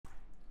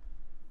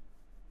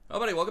Oh,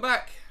 buddy, welcome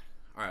back.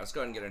 All right, let's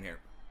go ahead and get in here.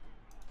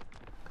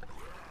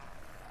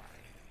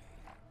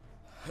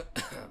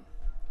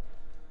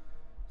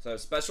 So,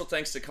 special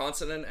thanks to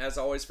Consonant, as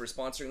always, for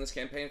sponsoring this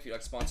campaign. If you'd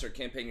like to sponsor a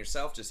campaign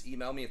yourself, just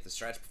email me at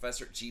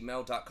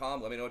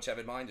thestratchprofessor@gmail.com. Let me know what you have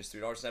in mind. Just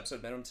 $3 an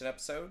episode, minimum 10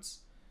 episodes.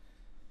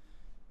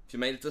 If you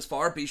made it this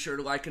far, be sure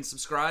to like and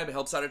subscribe. It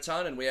helps out a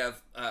ton. And we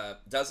have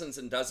dozens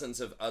and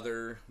dozens of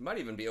other, might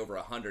even be over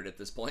 100 at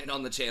this point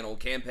on the channel,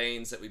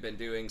 campaigns that we've been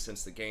doing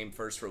since the game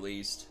first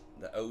released.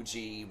 The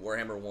OG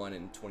Warhammer 1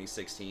 in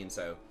 2016.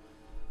 So,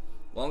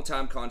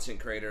 long-time content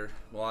creator.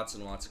 Lots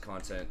and lots of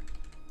content.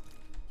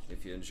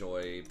 If you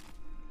enjoy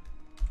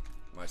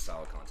my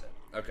style of content.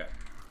 Okay.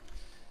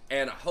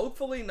 And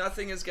hopefully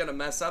nothing is going to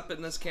mess up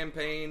in this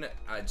campaign.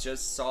 I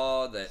just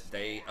saw that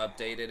they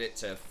updated it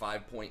to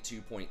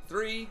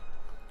 5.2.3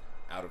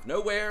 out of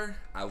nowhere.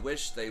 I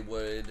wish they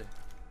would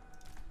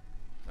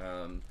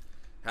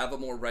have a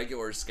more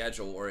regular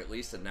schedule, or at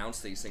least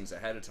announce these things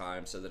ahead of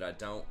time so that I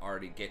don't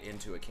already get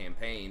into a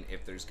campaign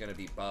if there's going to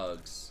be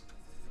bugs.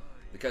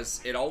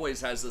 Because it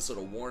always has this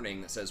little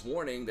warning that says,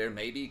 warning, there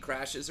may be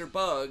crashes or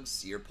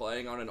bugs. You're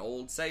playing on an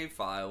old save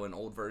file, an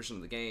old version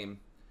of the game.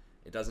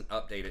 It doesn't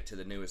update it to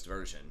the newest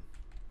version.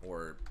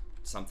 Or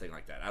something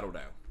like that. I don't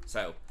know.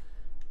 So,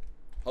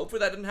 hopefully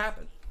that didn't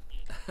happen.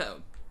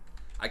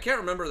 I can't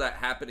remember that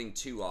happening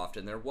too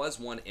often. There was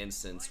one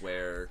instance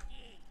where,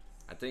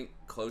 I think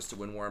close to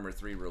when Warhammer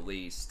 3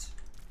 released,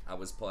 I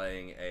was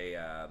playing a,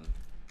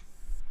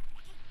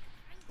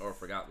 oh, I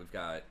forgot we've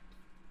got,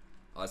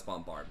 oh, that's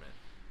Bombardment.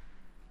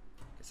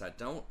 I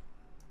don't...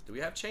 Do we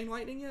have Chain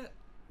Lightning yet?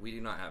 We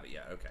do not have it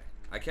yet. Okay.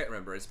 I can't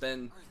remember. It's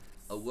been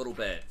a little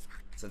bit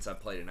since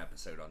I've played an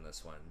episode on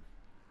this one.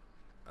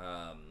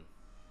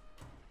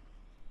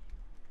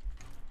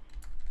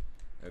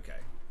 Okay.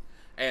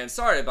 And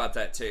sorry about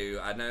that, too.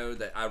 I know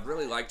that I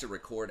really like to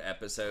record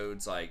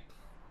episodes, like,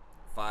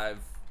 5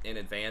 in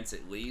advance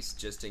at least,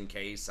 just in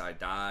case I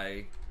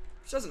die.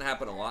 Which doesn't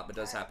happen a lot, but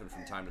does happen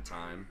from time to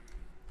time.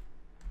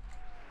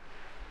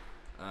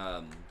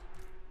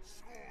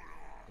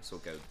 So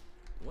we'll go,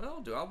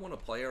 well, do I want to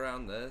play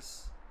around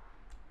this?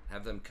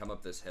 Have them come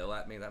up this hill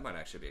at me? That might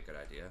actually be a good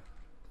idea.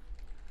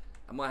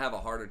 I'm going to have a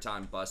harder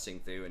time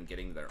busting through and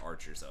getting their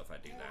archers, though, if I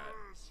do that.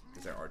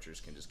 Because their archers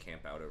can just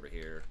camp out over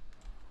here.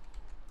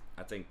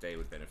 I think they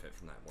would benefit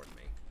from that more than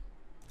me.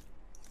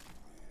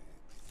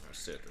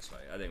 Let's do it this way.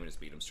 I think we just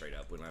beat them straight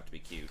up. We don't have to be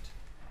cute.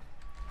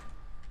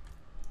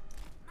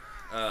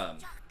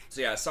 So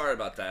yeah, sorry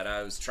about that.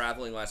 I was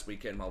traveling last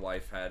weekend. My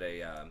wife had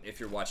a, if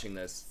you're watching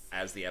this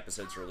as the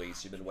episode's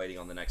released, you've been waiting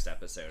on the next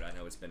episode. I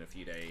know it's been a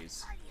few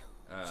days.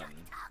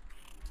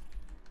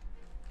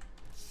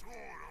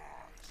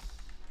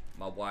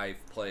 My wife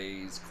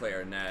plays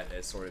clarinet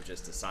as sort of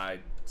just a side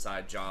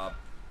job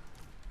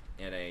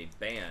in a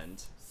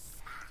band.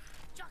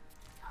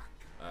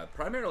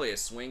 Primarily a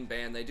swing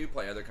band. They do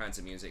play other kinds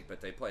of music, but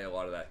they play a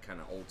lot of that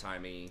kind of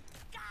old-timey,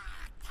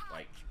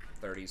 like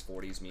 30s,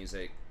 40s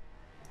music.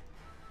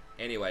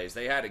 Anyways,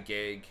 they had a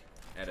gig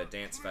at a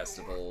dance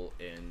festival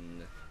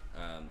in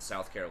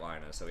South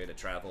Carolina, so we had to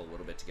travel a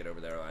little bit to get over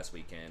there last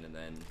weekend, and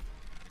then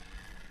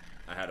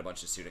I had a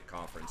bunch of student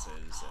conferences,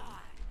 and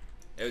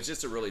it was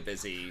just a really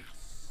busy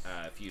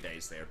few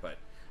days there, but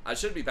I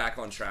should be back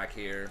on track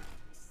here.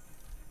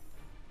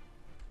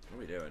 What are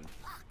we doing?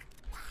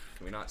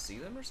 Can we not see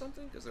them or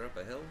something? Because they're up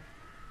a hill?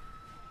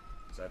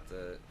 Is that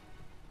the...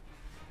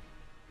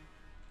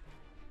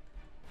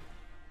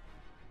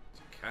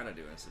 It's kind of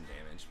doing some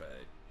damage, but...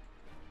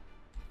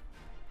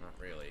 Not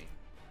really.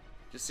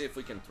 Just see if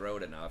we can throw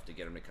it enough to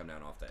get him to come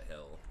down off that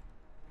hill.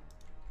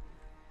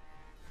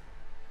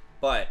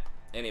 But,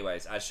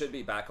 anyways, I should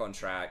be back on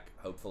track,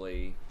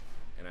 hopefully,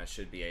 and I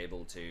should be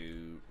able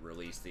to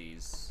release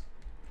these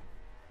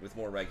with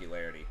more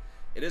regularity.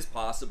 It is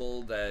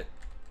possible that,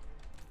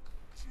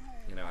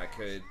 you know, I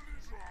could,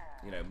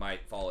 you know,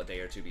 might fall a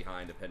day or two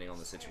behind depending on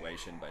the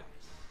situation, but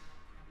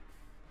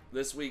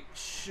this week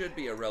should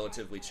be a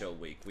relatively chill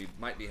week. We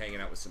might be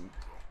hanging out with some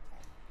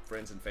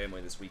friends and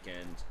family this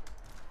weekend,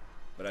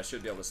 but I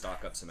should be able to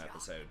stock up some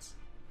episodes.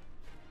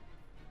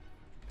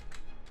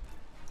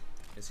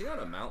 Is he on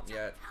a mount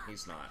yet?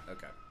 He's not.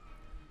 Okay.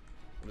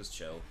 We'll just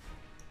chill.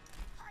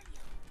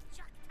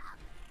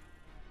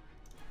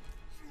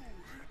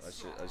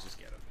 Let's just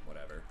get him.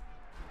 Whatever.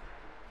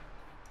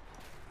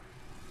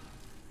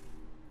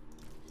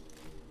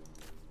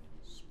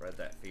 Spread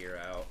that fear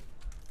out.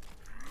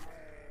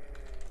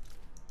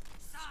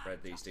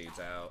 Spread these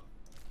dudes out.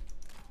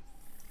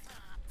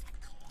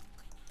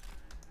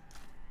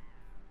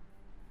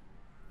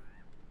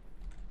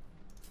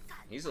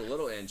 He's a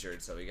little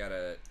injured, so we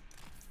gotta...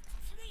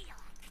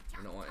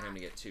 I don't want him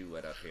to get too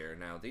lit up here.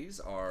 Now, these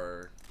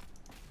are...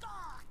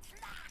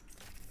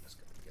 Let's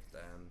go get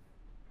them.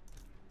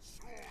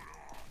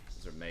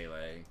 These are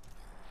melee.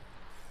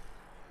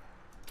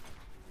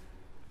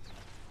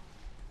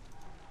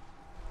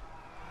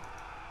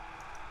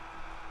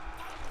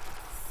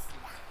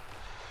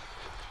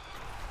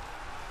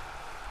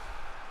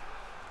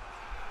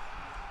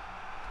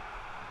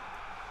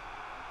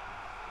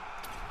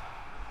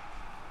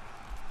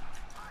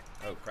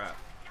 Oh, crap.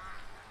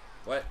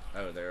 What?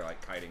 Oh, they're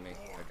like kiting me.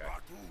 Okay.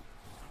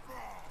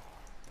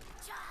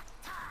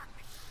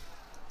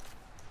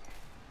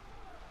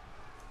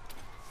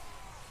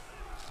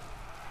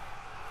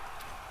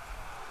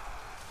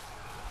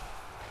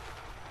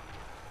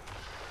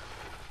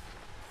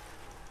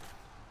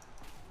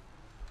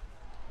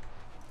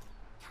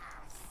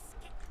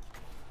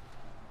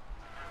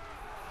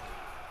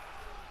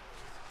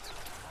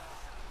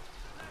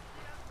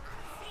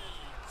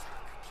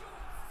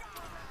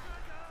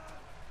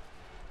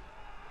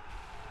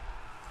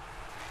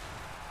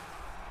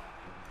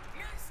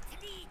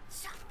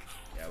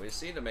 We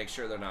just need to make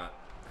sure they're not...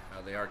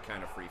 they are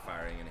kind of free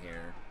firing in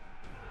here.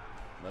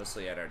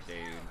 Mostly at our dude.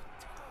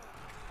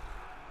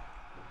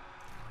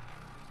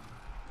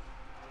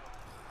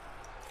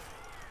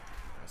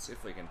 Let's see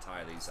if we can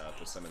tie these up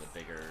with some of the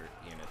bigger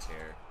units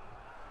here.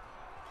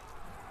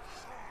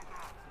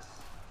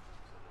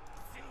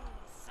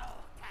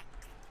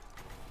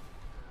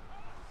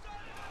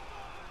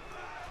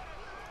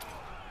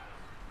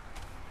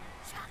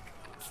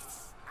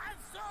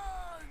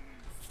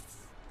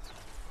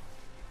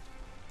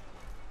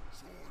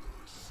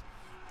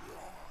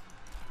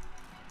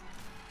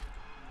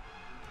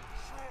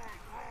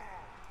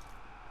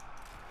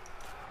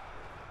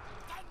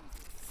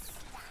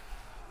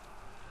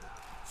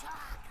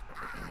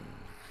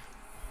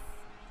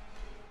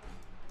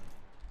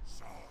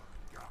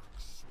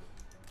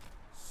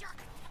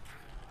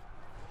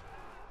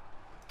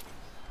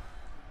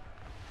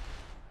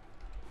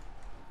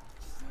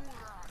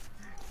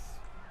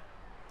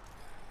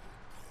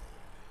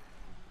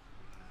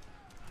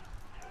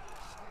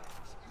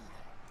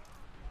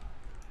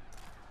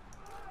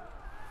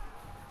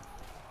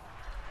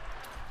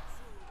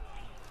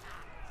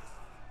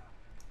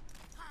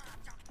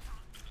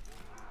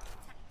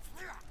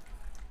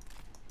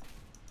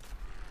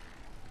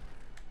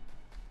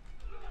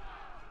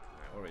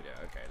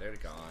 Okay, they're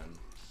gone.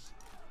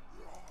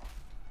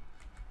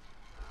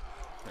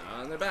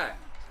 And they're back.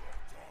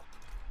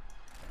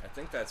 I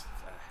think that's...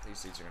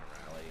 these dudes are gonna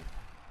rally.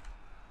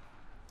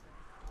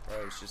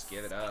 Bros, just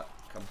give it up.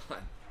 Come on.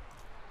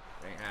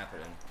 It ain't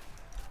happening.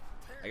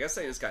 I guess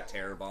they just got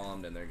terror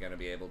bombed and they're gonna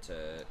be able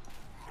to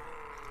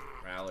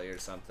rally or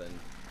something.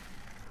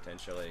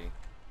 Potentially.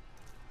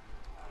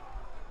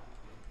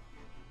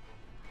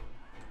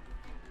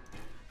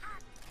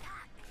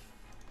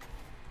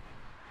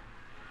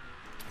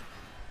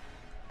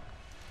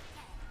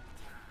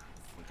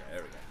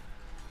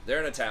 They're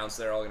in a town,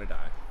 so they're all gonna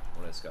die.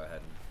 Let's go ahead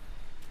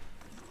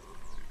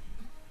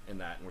and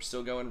that. And we're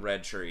still going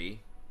red tree.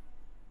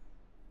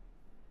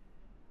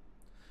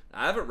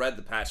 I haven't read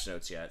the patch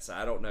notes yet, so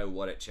I don't know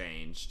what it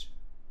changed.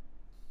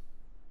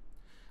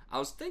 I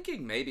was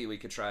thinking maybe we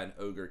could try an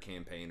ogre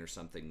campaign or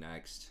something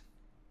next.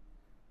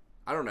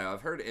 I don't know.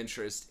 I've heard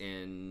interest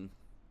in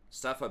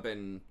stuff. I've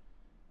been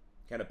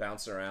kind of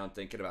bouncing around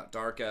thinking about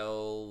dark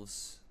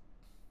elves,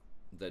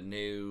 the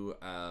new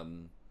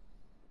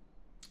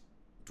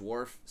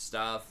dwarf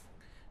stuff.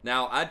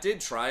 Now, I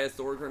did try a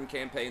Thorgrim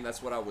campaign.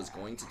 That's what I was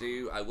going to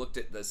do. I looked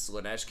at the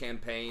Slaanesh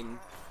campaign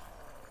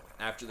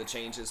after the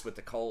changes with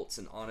the cults,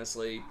 and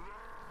honestly,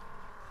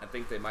 I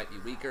think they might be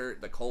weaker.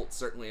 The cults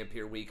certainly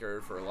appear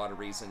weaker for a lot of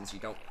reasons. You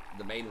don't.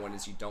 The main one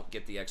is you don't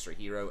get the extra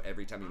hero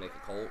every time you make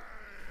a cult,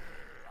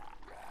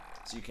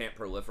 so you can't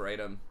proliferate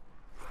them.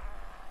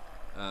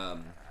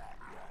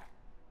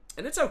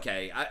 And it's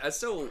okay. I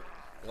still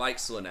like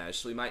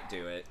Slaanesh. We might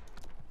do it.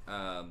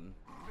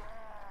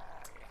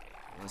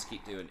 Let's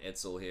keep doing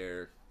Itzel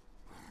here.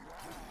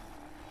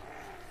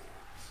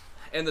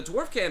 And the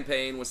dwarf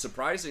campaign was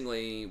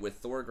surprisingly,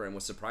 with Thorgrim,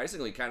 was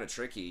surprisingly kind of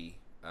tricky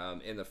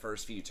in the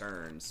first few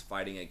turns,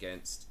 fighting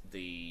against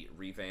the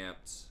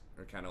revamped,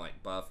 or kind of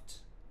like buffed,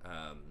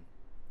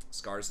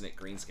 Skarsnik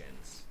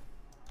Greenskins.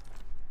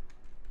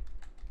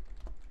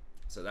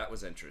 So that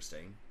was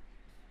interesting.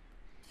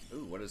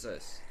 Ooh, what is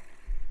this?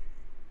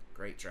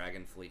 Great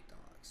Dragon Fleet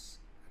Dogs.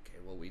 Okay,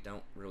 well, we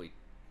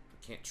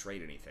can't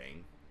trade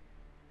anything.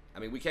 I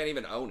mean, we can't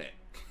even own it.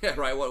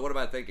 Right? What am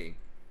I thinking?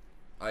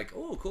 Like,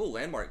 oh, cool,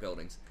 landmark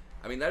buildings.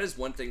 I mean, that is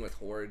one thing with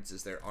Hordes,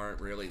 is there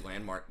aren't really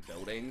landmark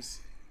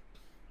buildings.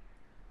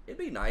 It'd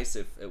be nice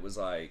if it was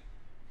like,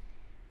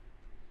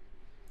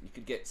 you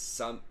could get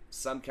some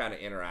kind of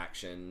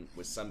interaction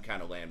with some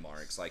kind of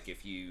landmarks. Like,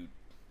 if you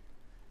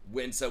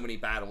win so many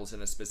battles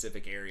in a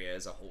specific area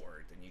as a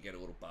Horde, then you get a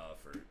little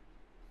buff, or,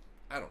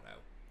 I don't know.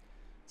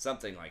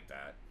 Something like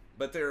that.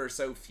 But there are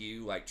so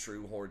few, like,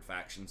 true Horde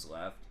factions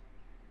left.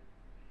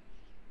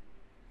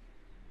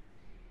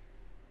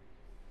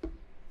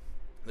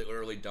 That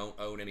literally don't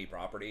own any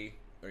property,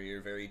 or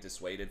you're very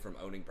dissuaded from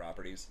owning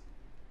properties.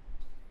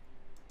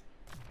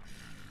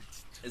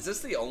 Is this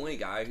the only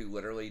guy who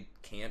literally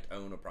can't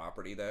own a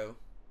property, though?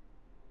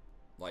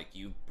 Like,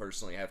 you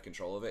personally have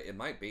control of it? It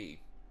might be.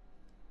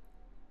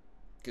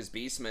 Because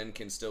beastmen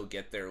can still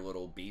get their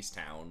little beast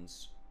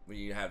towns when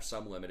you have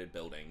some limited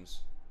buildings.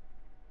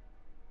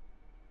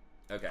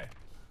 Okay.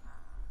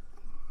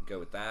 Go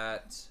with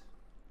that.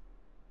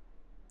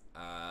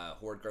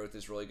 Horde growth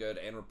is really good,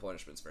 and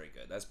replenishment's very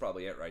good. That's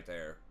probably it right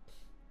there.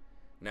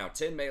 Now,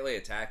 10 melee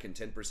attack and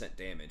 10%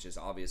 damage is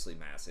obviously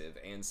massive,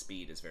 and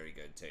speed is very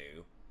good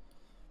too.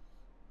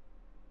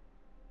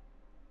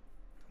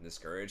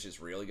 Discourage is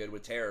really good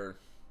with terror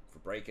for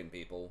breaking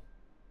people.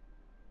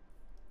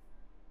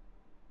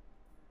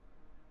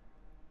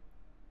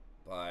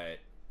 But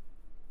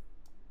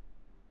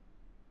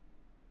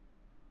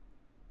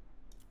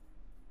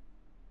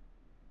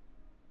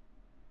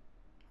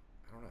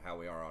I don't know how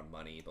we are on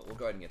money, but we'll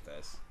go ahead and get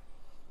this.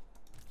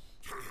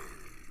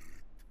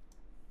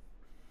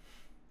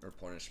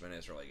 Replenishment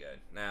is really good.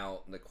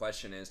 Now, the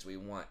question is, do we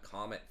want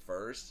Comet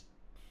first?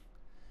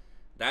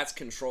 That's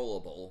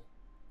controllable,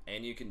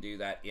 and you can do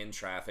that in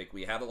traffic.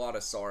 We have a lot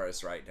of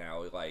Saurus right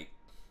now. Like,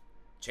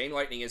 Chain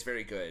Lightning is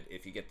very good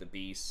if you get the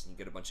Beast. You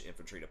get a bunch of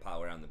infantry to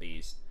pile around the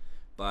Beast.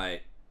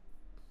 But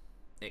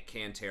it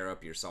can tear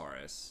up your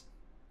Saurus.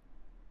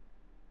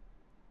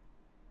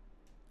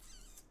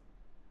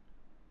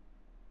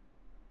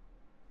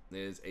 It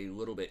is a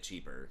little bit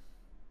cheaper.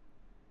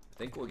 I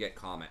think we'll get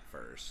Comet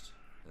first,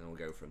 and we'll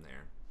go from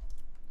there.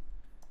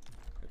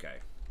 Okay.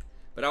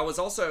 But I was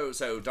also,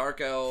 so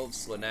Dark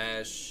Elves,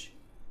 Slanesh,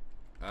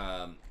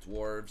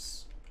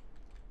 Dwarves.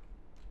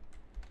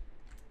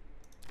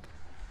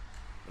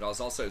 But I was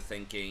also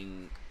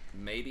thinking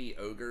maybe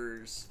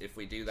Ogres, if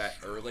we do that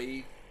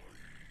early,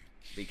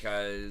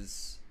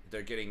 because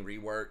they're getting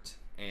reworked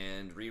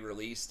and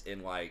re-released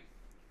in, like,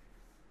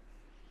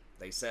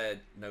 they said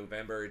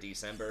November,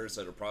 December,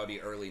 so it'll probably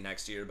be early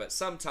next year, but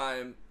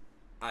sometime,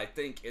 I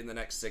think, in the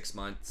next 6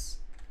 months.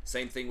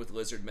 Same thing with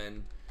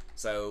Lizardmen.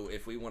 So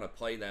if we want to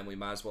play them, we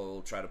might as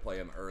well try to play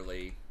them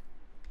early.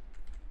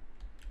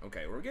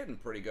 Okay, we're getting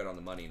pretty good on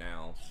the money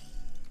now.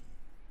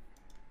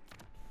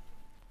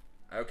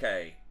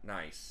 Okay,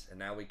 nice. And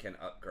now we can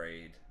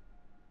upgrade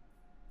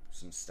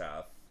some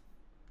stuff.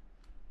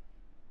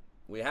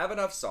 We have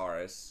enough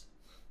Saurus.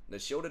 The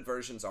shielded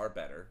versions are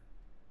better.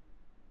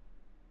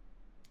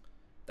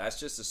 That's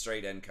just a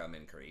straight income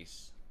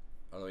increase.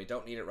 Although we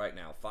don't need it right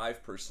now.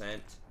 5%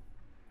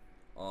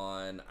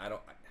 on...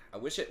 I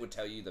wish it would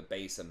tell you the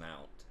base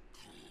amount.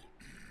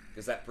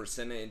 Because that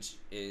percentage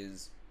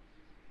is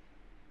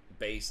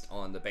based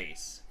on the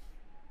base.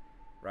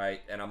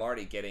 Right? And I'm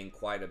already getting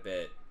quite a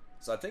bit.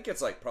 So I think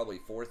it's like probably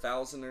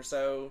 4,000 or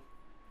so.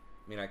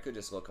 I mean, I could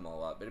just look them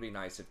all up. But it'd be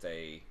nice if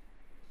they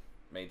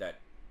made that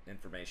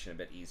information a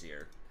bit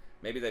easier.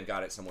 Maybe they've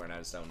got it somewhere and I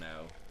just don't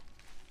know.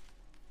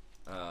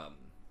 Do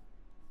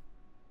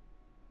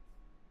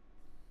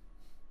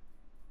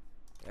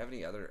you have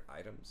any other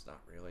items? Not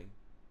really.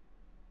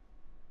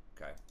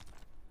 Okay.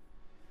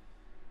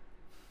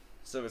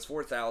 So if it's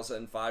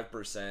 4,000,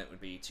 5% would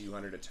be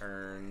 200 a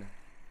turn.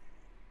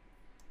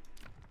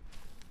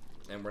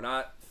 And we're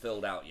not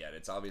filled out yet.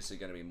 It's obviously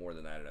going to be more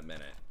than that in a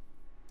minute.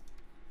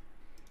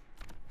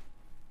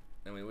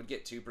 And we would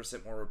get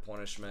 2% more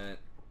replenishment.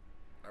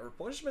 Our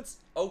replenishment's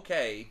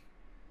okay.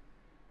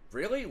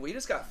 Really? We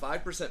just got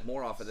 5%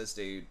 more off of this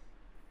dude.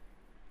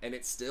 And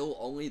it's still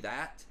only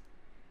that?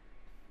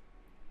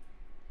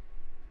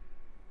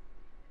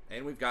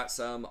 And we've got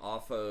some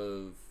off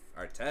of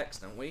our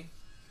text, don't we?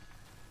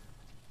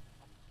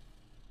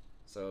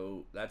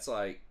 So that's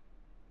like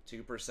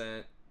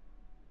 2%.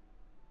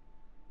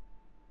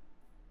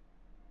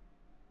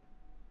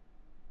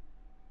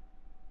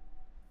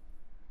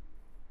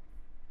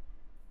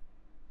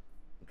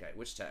 Okay,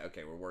 which tech?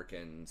 Okay, we're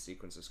working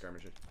sequence of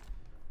skirmishes.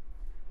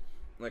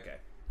 Okay,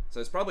 so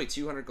it's probably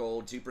 200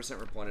 gold, 2%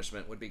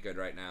 replenishment would be good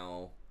right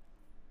now.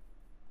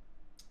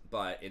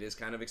 But it is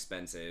kind of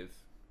expensive.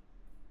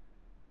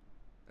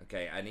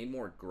 Okay, I need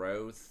more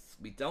growth.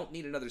 We don't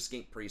need another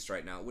Skink Priest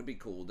right now. It would be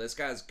cool. This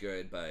guy's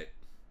good, but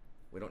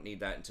we don't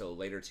need that until a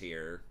later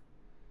tier.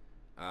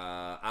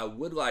 I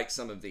would like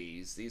some of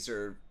these. These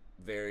are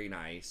very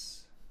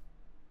nice.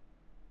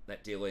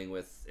 That dealing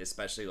with,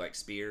 especially like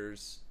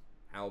spears,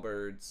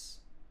 halberds,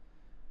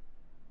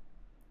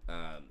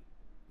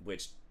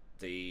 which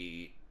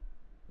the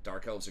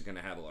Dark Elves are going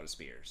to have a lot of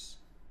spears.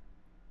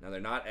 Now,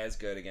 they're not as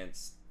good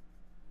against,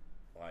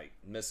 like,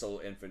 missile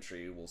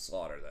infantry. Will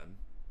slaughter them.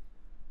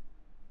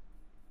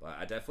 But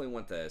I definitely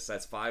want this.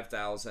 That's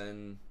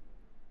 5,000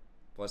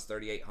 plus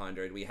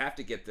 3,800. We have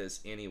to get this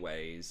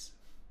anyways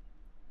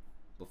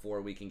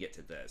before we can get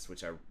to this,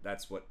 which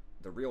that's what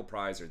the real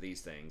prize are.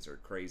 These things are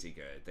crazy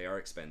good. They are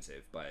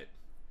expensive, but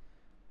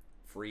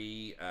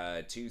free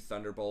 2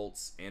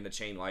 Thunderbolts and a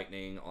Chain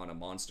Lightning on a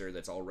monster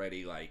that's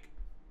already, like,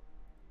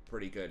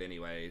 pretty good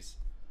anyways.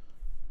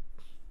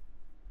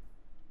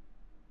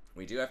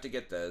 We do have to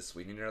get this.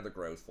 We need another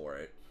growth for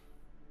it.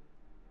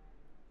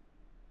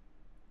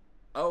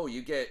 Oh,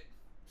 you get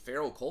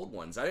Feral Cold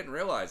Ones. I didn't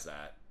realize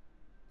that.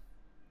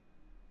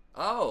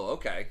 Oh,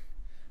 okay.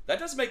 That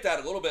does make that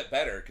a little bit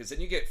better, because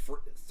then you get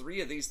 3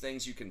 of these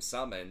things you can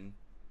summon,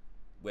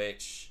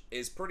 which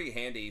is pretty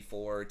handy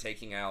for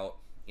taking out,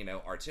 you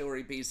know,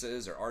 artillery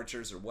pieces or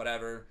archers or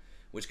whatever,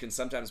 which can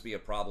sometimes be a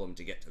problem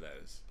to get to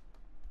those.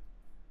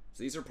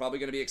 So these are probably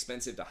going to be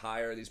expensive to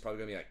hire. These are probably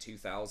going to be like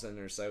 2,000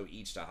 or so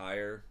each to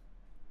hire.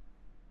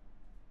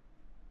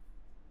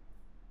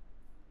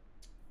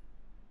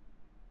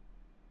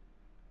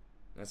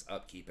 That's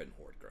upkeep and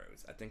horde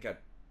growth. I think I'd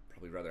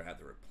probably rather have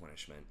the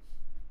replenishment.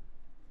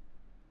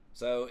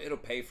 So it'll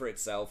pay for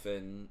itself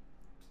in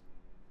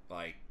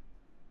like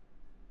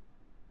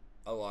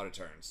a lot of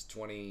turns.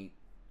 20.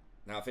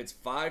 Now if it's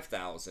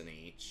 5,000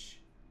 each,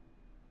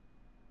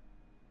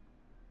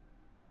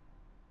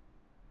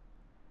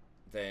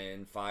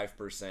 then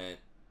 5%,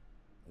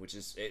 which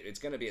is it's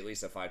going to be at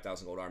least a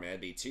 5,000 gold army. That'd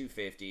be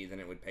 250.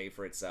 Then it would pay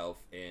for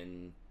itself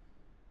in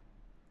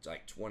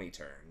like 20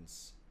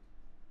 turns.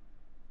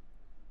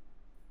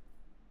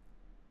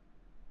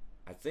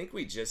 I think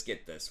we just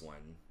get this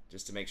one,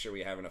 just to make sure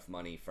we have enough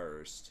money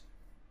first.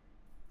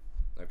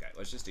 Okay,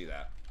 let's just do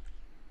that.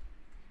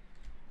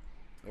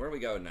 Where do we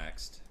go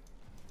next?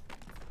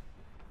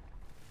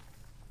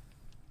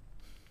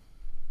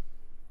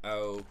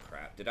 Oh,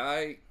 crap. Did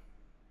I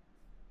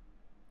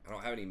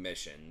don't have any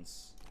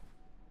missions.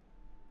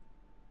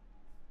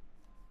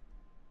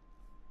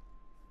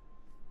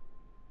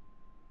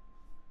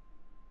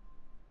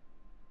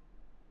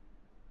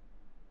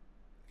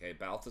 Okay,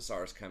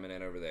 Balthasar's coming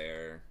in over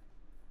there.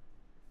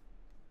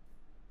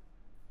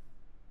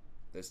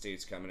 This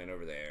dude's coming in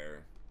over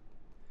there.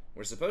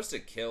 We're supposed to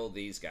kill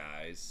these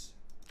guys.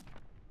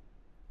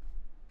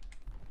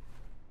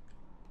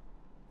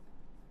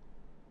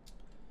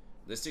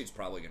 This dude's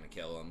probably gonna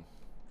kill him.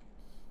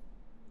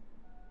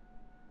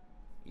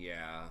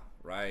 Yeah,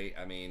 right?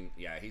 I mean,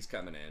 yeah, he's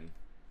coming in.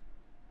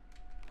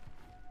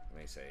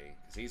 Let me see.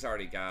 Because he's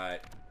already got...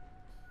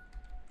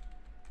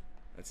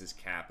 That's his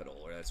capital,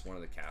 or that's one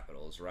of the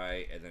capitals,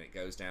 right? And then it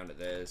goes down to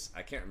this.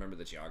 I can't remember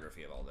the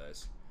geography of all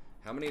this.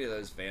 How many of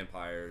those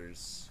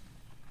vampires...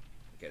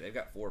 Okay, they've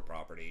got 4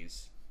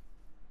 properties.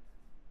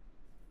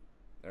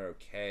 They're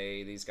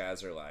okay. These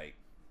guys are, like,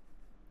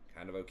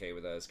 kind of okay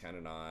with us, kind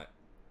of not.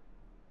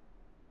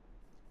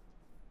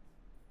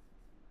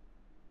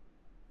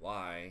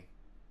 Why?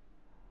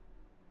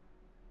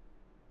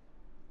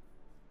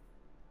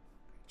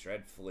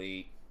 Dread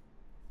Fleet.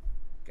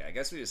 Okay, I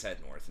guess we just head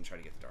north and try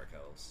to get the Dark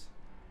Elves.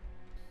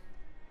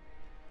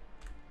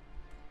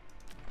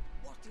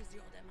 What is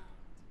your demand?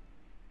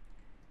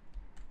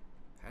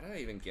 How did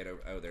I even get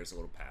over? Oh, there's a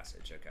little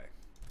passage. Okay.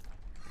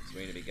 So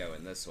we need to be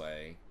going this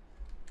way.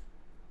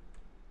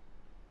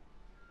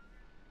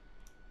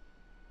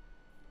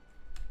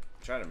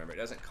 I'm trying to remember. It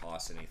doesn't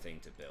cost anything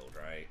to build,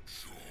 right?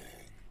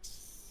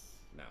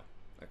 No.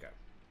 Okay.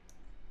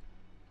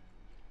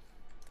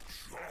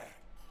 Alright.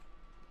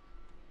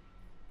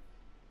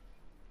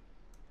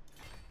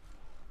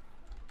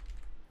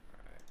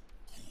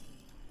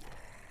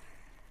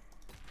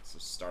 So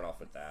start off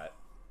with that.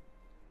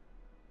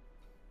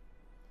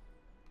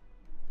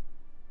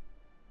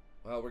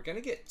 Well, we're gonna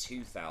get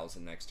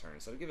 2,000 next turn,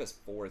 so it'll give us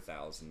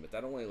 4,000, but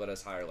that only let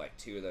us hire like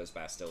 2 of those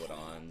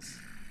Bastillodons.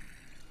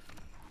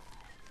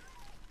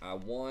 I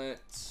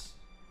want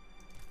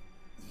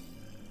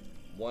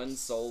 1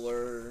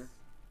 solar.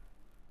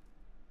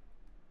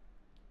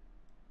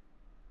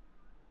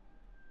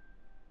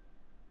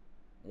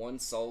 One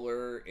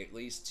solar, at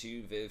least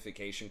 2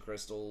 vivification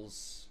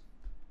crystals.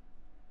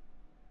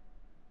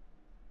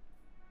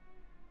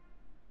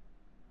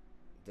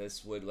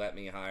 This would let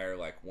me hire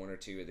like 1 or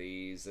 2 of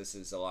these. This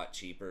is a lot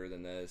cheaper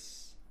than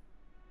this.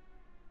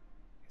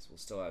 Guess we'll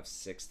still have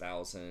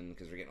 6,000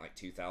 because we're getting like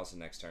 2,000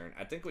 next turn.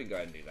 I think we can go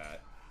ahead and do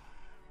that.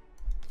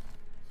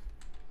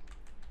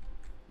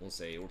 We'll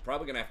see. We're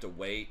probably going to have to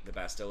wait. The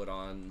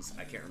Bastillodons,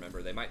 I can't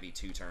remember. They might be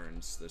 2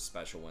 turns, the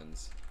special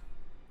ones.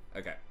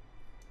 Okay.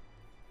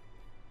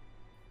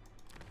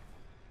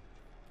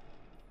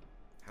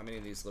 How many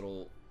of these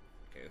little...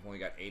 Okay, we've only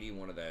got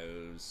 81 of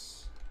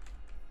those.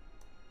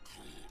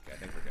 Okay, I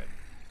think we're good.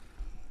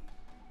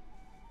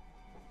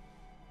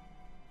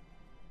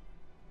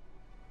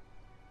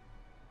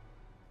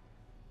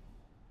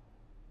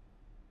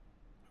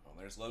 Well,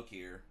 there's Loki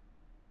here.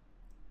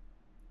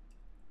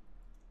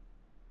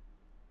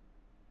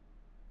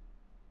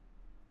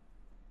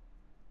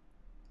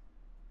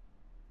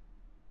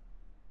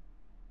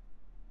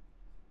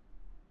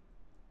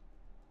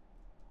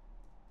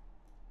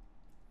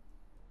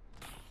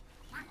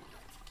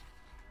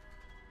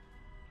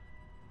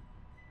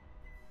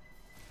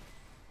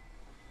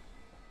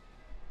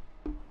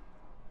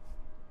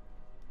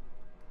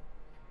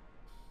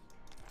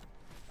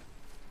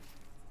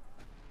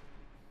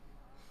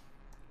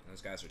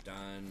 Those guys are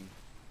done.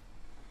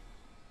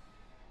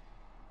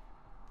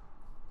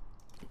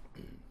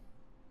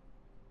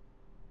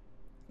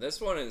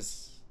 This one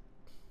is,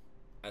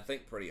 I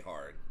think, pretty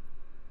hard.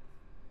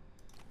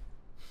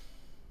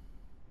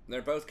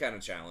 They're both kind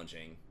of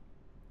challenging.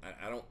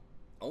 I don't...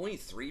 Only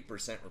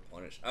 3%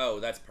 replenish. Oh,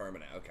 that's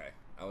permanent. Okay.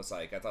 I was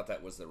like, I thought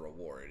that was the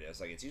reward. I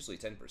was like, it's usually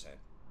 10%.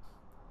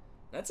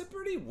 That's a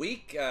pretty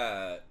weak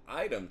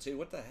item, too.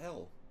 What the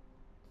hell?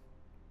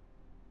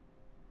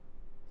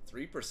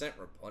 3%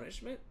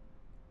 replenishment?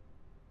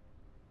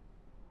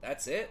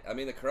 That's it? I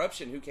mean, the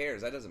corruption, who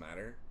cares? That doesn't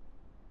matter.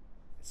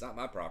 It's not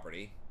my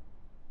property.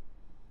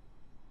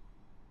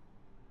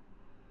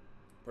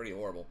 Pretty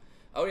horrible.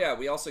 Oh yeah,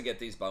 we also get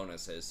these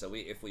bonuses. So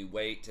if we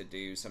wait to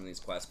do some of these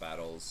quest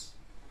battles,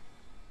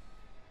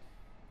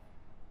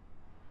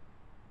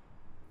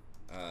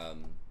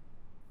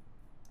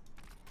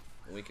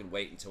 We can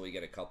wait until we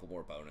get a couple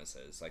more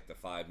bonuses, like the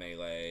 5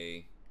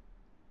 melee,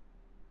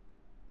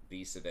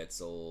 Beast of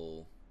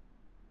Itzel,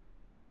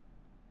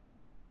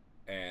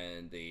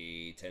 and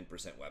the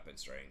 10% weapon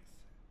strength.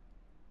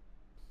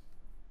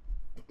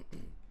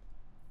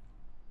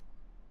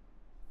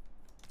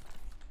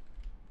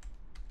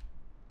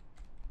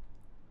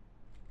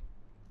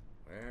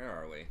 Where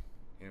are we?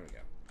 Here we go.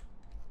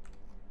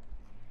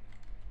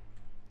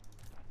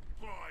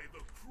 By the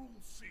cruel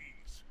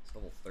seas. It's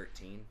level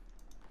 13.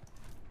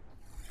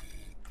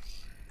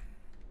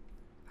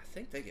 I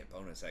think they get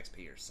bonus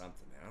XP or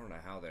something, man. I don't know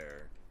how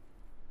they're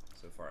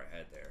so far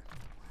ahead there.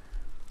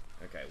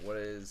 Okay, what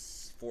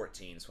is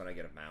 14? It's when I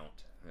get a mount.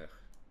 Ugh.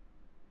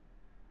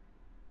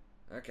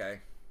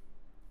 Okay.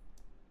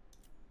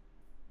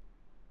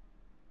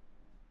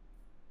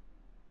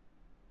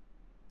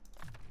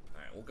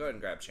 Alright, we'll go ahead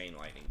and grab Chain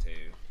Lightning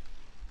too.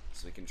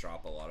 So we can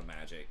drop a lot of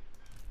magic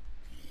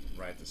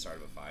right at the start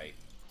of a fight.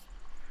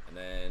 And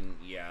then,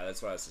 yeah,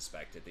 that's what I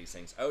suspected, these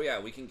things. Oh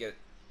yeah, we can get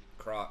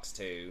Crocs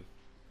too.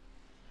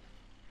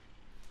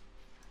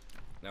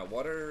 Now,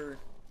 what are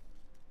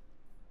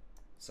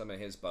some of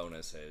his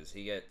bonuses?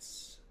 He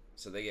gets...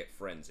 So they get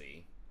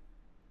Frenzy.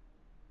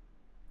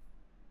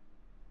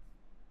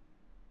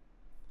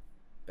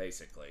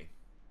 Basically.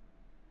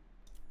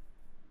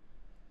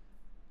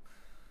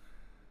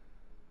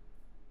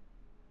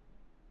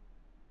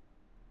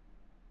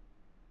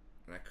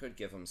 And I could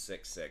give him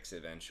 6/6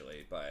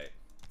 eventually, but...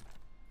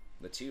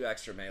 The 2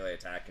 extra melee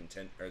attack and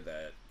 10... Or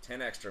the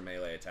 10 extra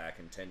melee attack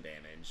and 10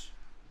 damage.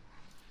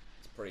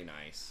 It's pretty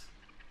nice.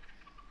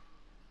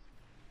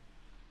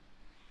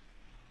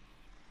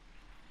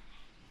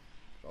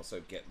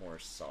 Also get more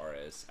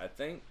Saris. I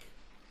think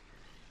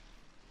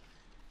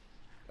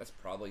that's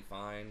probably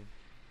fine.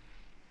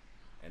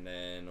 And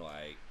then,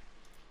 like...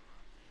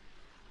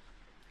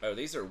 Oh,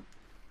 these are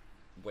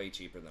way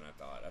cheaper than I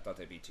thought. I thought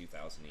they'd be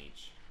 2,000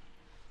 each.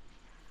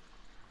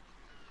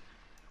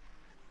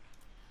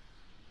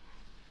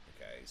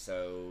 Okay,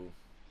 so...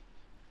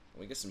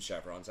 We get some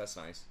chevrons. That's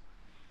nice.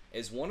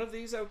 Is one of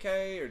these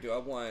okay, or do I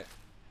want...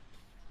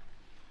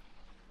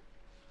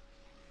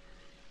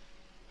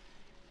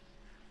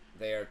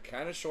 They are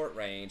kind of short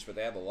range, but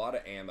they have a lot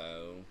of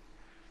ammo.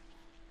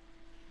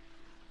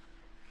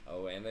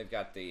 Oh, and they've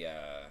got the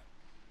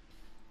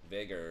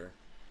vigor.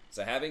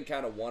 So having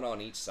kind of one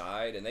on each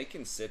side, and they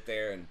can sit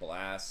there and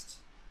blast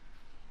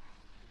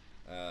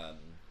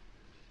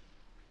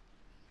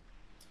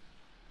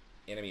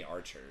enemy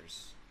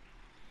archers.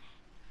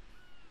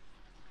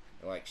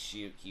 They like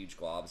shoot huge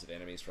globs of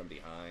enemies from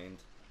behind.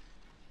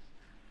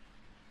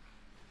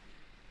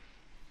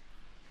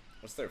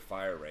 What's their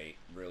fire rate?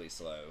 Really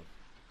slow.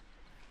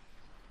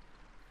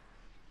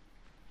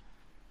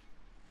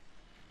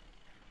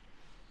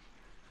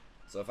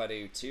 So if I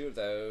do 2 of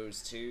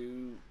those,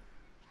 2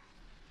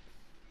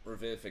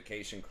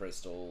 revivification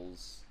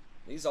crystals,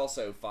 these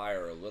also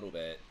fire a little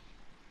bit,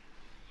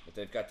 but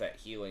they've got that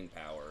healing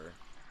power,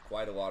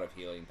 quite a lot of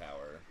healing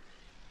power.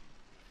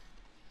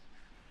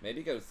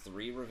 Maybe go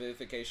 3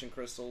 revivification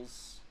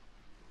crystals,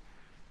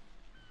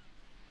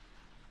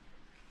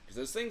 because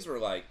those things were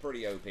like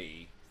pretty OP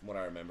from what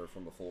I remember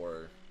from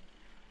before.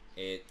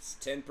 It's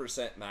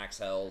 10% max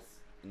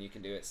health, and you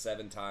can do it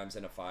 7 times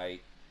in a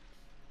fight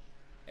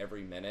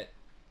every minute.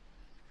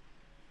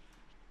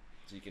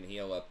 So you can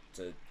heal up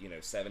to,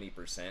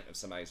 70% of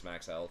somebody's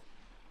max health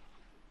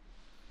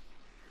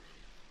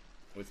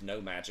with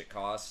no magic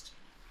cost.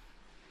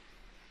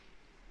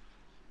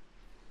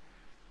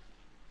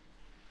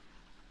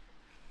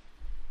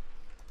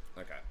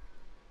 Okay.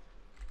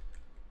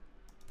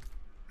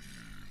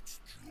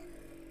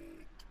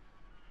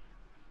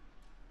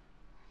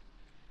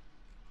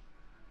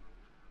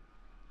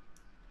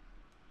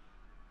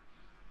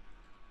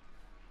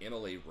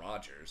 Emily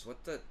Rogers.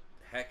 What the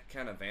heck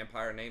kind of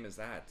vampire name is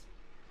that?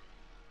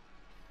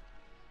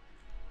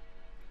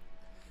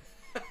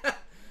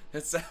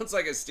 It sounds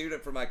like a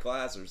student from my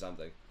class or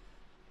something.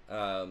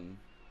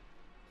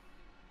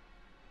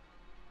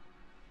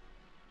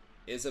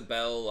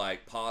 Isabel,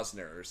 like,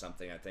 Posner or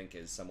something, I think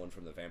is someone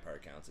from the vampire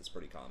counts. It's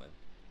pretty common.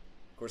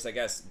 Of course, I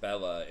guess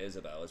Bella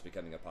Isabel is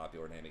becoming a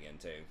popular name again,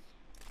 too.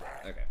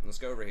 Okay, let's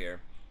go over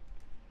here.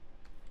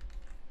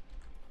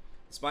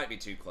 This might be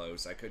too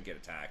close. I could get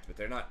attacked, but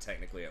they're not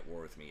technically at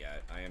war with me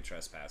yet. I am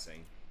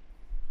trespassing.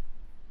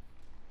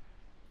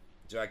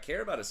 Do I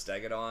care about a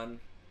Stegodon?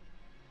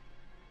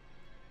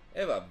 They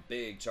have a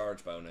big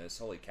charge bonus.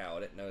 Holy cow, I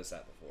didn't notice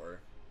that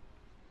before.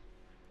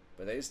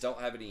 But they just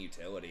don't have any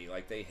utility.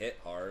 Like, they hit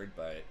hard,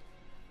 but...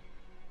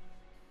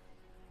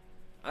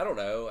 I don't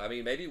know. I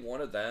mean, maybe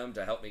one of them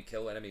to help me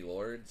kill enemy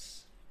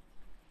lords.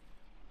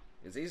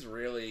 Because these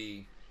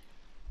really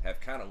have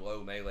kind of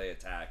low melee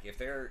attack. If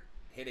they're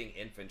hitting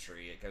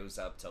infantry, it goes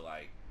up to,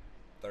 like,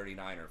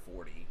 39 or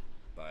 40.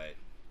 But...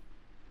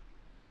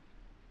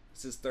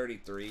 This is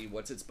 33.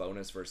 What's its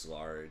bonus versus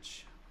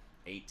large?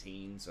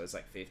 18, so it's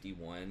like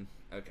 51.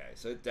 Okay,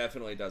 so it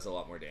definitely does a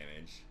lot more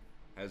damage.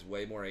 Has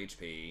way more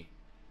HP.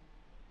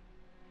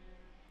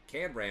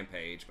 can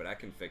rampage, but I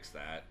can fix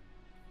that.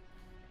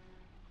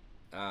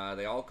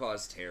 They all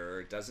cause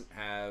terror. It doesn't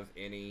have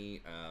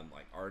any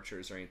like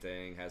archers or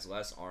anything. Has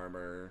less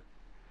armor.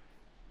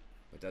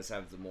 It does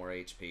have the more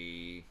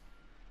HP.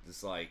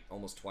 Just like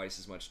almost twice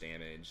as much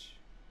damage.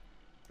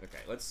 Okay,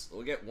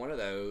 we'll get one of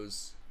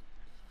those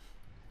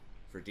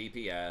for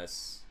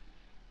DPS.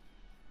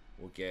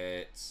 We'll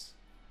get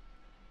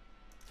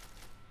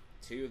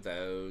 2 of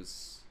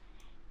those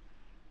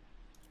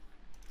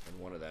and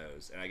 1 of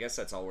those. And I guess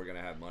that's all we're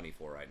gonna have money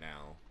for right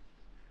now.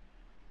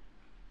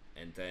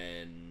 And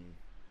then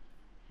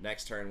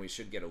next turn we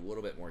should get a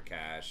little bit more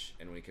cash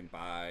and we can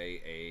buy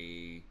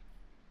a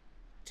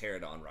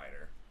Pterodon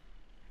Rider.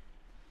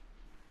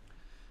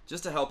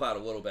 Just to help out a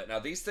little bit. Now,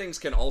 these things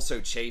can also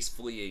chase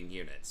fleeing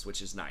units,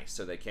 which is nice,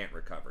 so they can't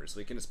recover. So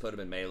we can just put them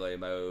in melee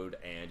mode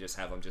and just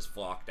have them just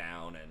flock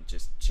down and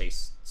just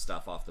chase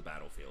stuff off the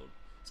battlefield.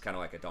 It's kind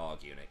of like a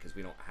dog unit, because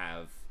we don't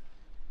have,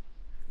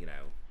 you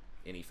know,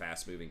 any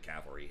fast-moving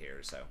cavalry here,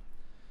 so.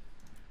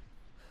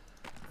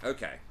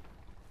 Okay.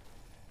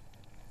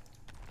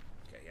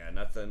 Okay, yeah,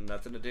 nothing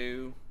to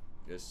do.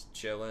 Just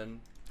chilling.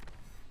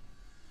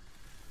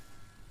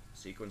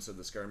 Sequence of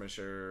the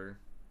Skirmisher.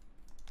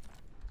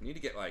 We need to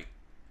get, like,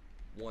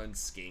 1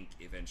 skink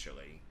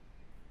eventually.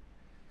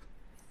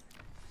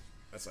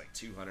 That's like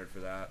 200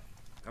 for that.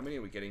 How many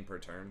are we getting per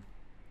turn?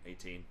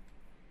 18.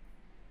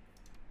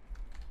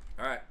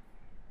 Alright.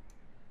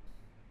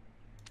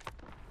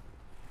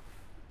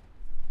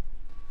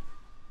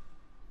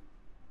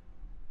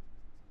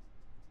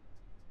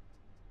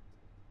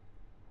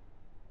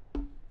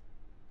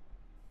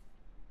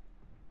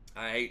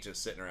 I hate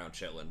just sitting around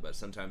chilling, but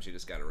sometimes you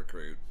just gotta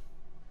recruit.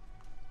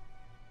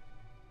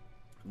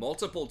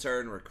 Multiple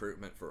turn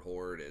recruitment for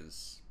Horde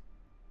is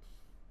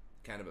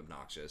kind of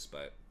obnoxious,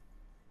 but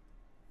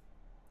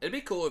it'd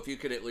be cool if you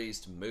could at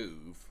least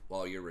move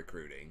while you're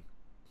recruiting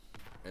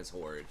as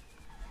Horde.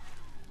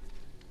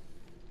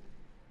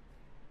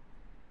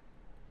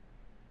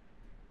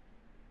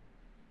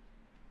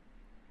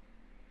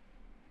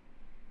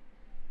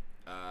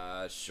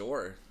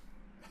 Sure.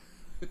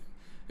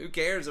 Who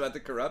cares about the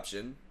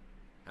corruption?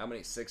 How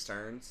many? 6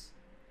 turns?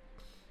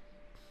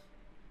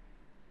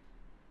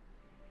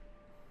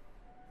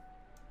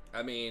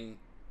 I mean,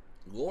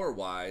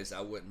 lore-wise, I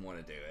wouldn't want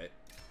to do it.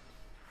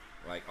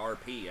 Like,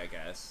 RP, I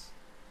guess.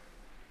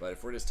 But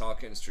if we're just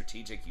talking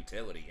strategic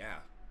utility, yeah.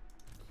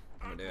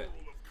 I'm gonna do it.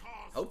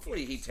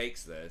 Hopefully he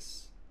takes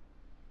this.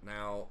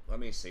 Now, let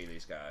me see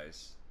these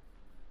guys.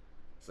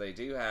 So they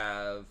do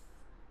have,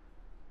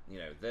 you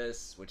know,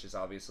 this, which is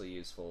obviously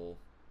useful.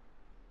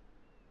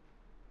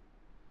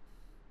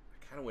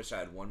 I kind of wish I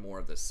had 1 more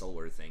of the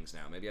solar things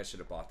now. Maybe I should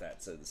have bought that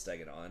instead of the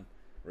Stegodon.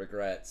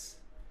 Regrets.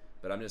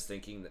 But I'm just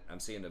thinking that I'm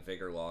seeing the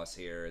vigor loss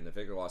here, and the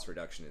vigor loss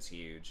reduction is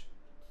huge.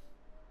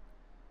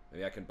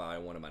 Maybe I can buy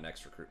one in my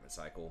next recruitment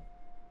cycle.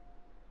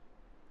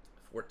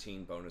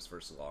 14 bonus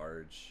versus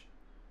large.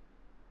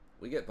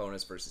 We get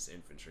bonus versus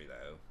infantry,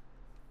 though.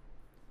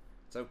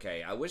 It's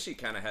okay. I wish he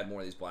kind of had more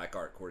of these Black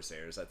Ark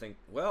Corsairs. I think,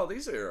 well,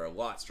 these are a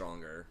lot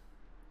stronger.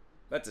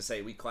 Not to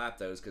say we clap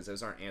those because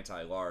those aren't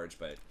anti-large,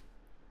 but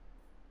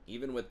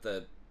even with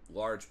the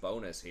large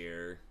bonus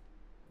here,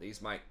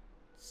 these might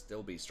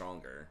still be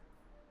stronger.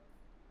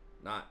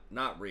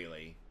 Not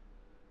really.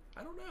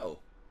 I don't know.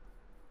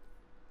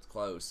 It's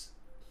close.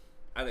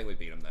 I think we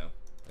beat him though.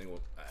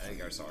 I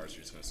think our SARs are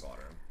just gonna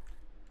slaughter him.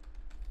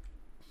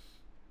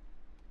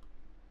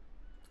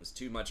 It's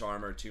too much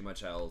armor, too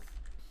much health,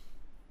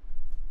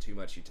 too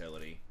much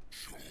utility.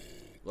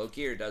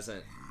 Lokir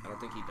doesn't. I don't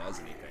think he does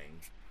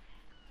anything.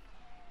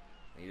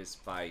 He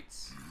just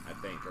fights. I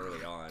think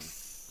early on.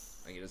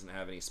 Like he doesn't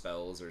have any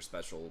spells or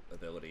special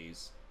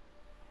abilities.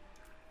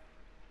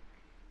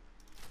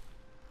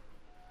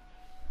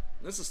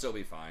 This will still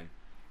be fine.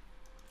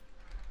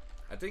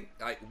 I think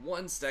like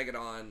 1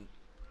 Stegodon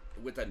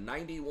with a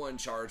 91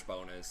 charge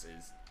bonus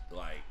is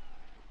like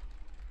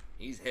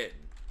he's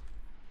hitting.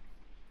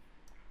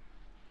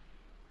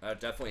 That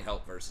definitely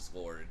help versus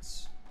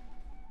Lords.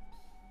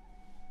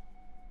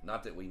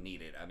 Not that we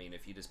need it. I mean,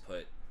 if you just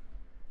put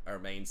our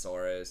main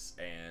Saurus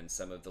and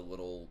some of the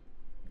little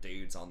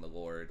dudes on the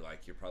Lord,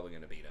 like you're probably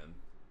gonna beat him.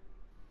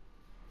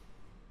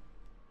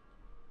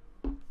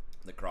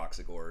 The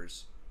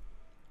Croxagors.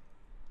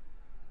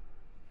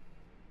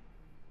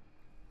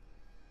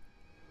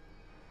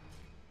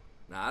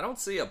 Now, I don't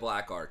see a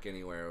Black Ark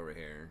anywhere over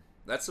here.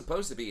 That's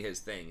supposed to be his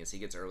thing, is he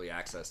gets early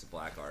access to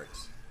Black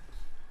Arks.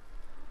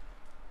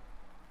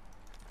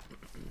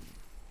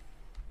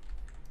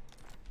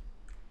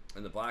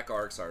 And the Black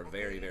Arks are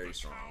very, very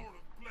strong.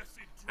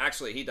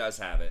 Actually, he does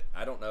have it.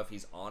 I don't know if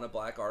he's on a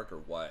Black Ark or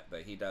what,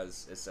 but he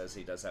does. It says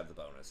he does have the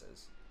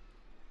bonuses.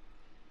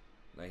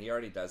 Now, he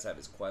already does have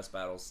his quest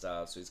battle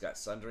stuff, so he's got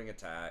Sundering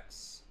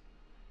Attacks.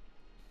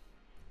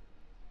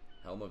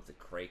 Helm of the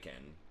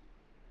Kraken.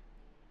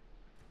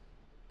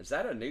 Is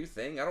that a new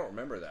thing? I don't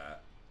remember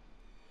that.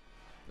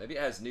 Maybe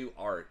it has new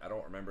art. I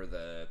don't remember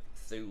the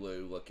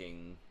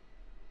Cthulhu-looking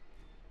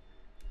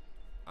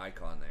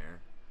icon there.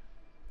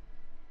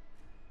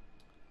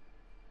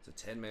 So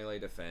 10 melee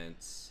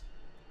defense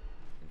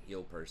and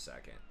heal per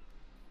second.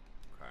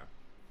 Okay.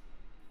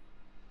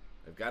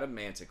 I've got a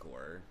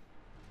Manticore.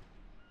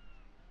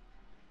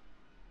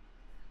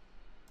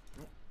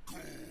 I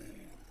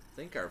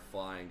think our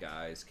flying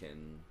guys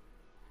can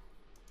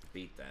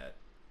beat that.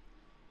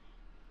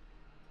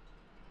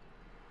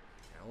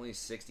 Only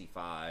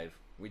 65.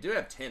 We do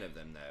have 10 of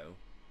them, though.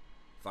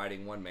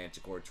 Fighting one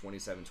Manticore,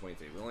 27,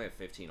 23. We only have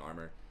 15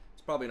 armor.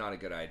 It's probably not a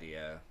good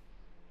idea.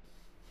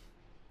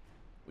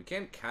 We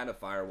can kind of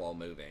fire while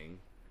moving.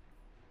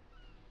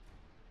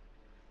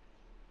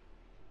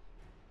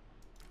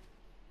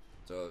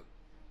 So,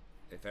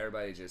 if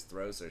everybody just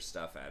throws their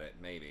stuff at it,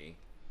 maybe.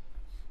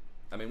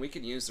 I mean, we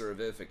can use the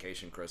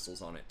revivification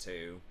crystals on it,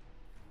 too.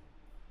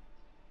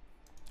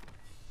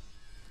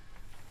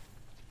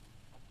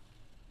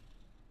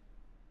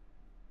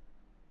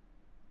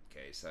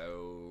 Okay,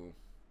 so...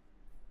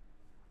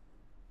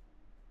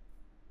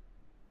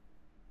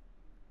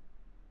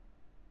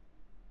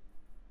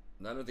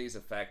 none of these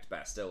affect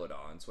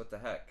Bastillodons. What the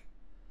heck?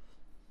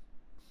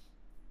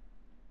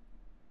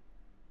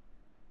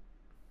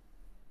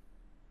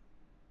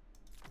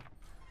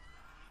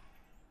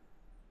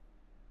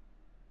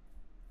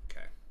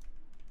 Okay.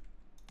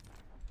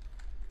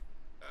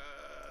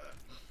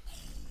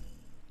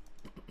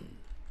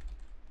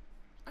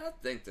 I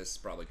think this is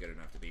probably good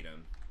enough to beat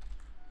him.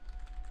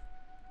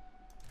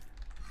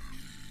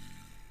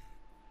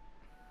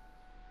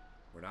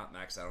 We're not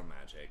maxed out on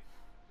magic.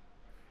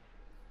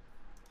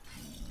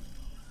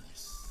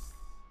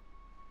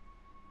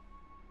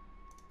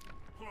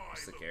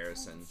 What's the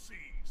garrison?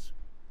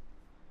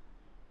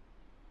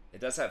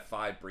 It does have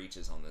 5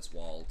 breaches on this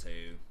wall,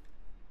 too.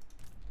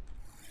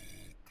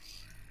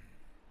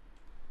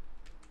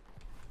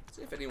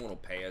 See if anyone will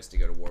pay us to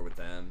go to war with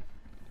them.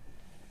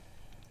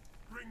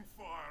 Bring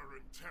fire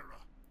and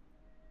terror.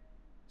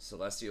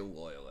 Celestial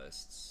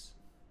Loyalists.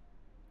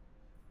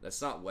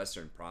 That's not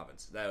Western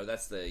Province. No,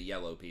 that's the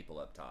yellow people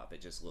up top.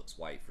 It just looks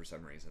white for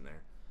some reason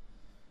there.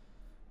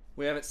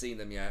 We haven't seen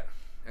them yet.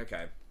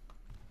 Okay.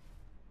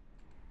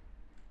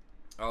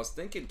 I was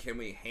thinking, can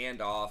we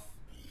hand off...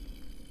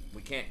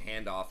 We can't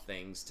hand off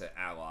things to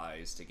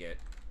allies to get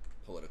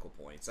political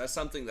points. That's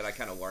something that I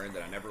kind of learned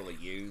that I never really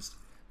used.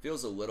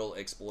 Feels a little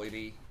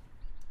exploity.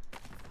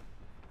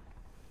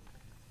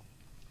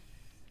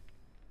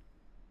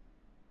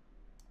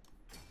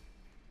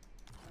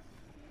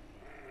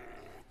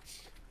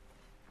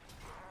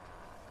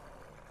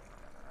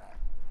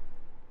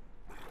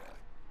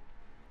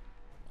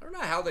 I don't know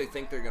how they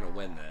think they're going to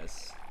win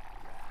this.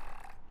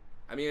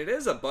 I mean, it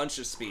is a bunch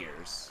of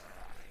spears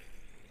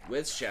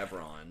with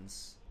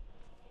chevrons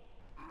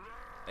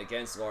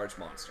against large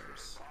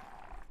monsters.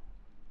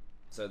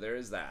 So there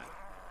is that.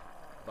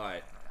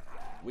 But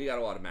we got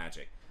a lot of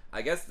magic.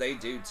 I guess they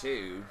do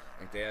too.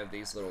 Like, they have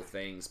these little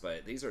things,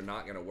 but these are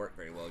not going to work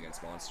very well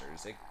against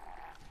monsters.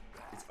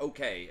 It's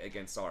okay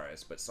against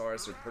Saurus, but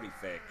Saurus are pretty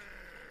thick.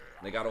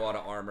 They got a lot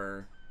of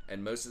armor,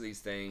 and most of these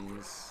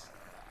things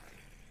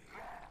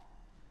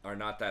are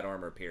not that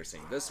armor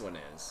piercing. This one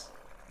is,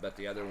 but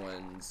the other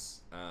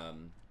ones, I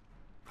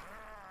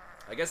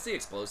guess the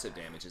explosive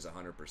damage is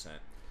 100%.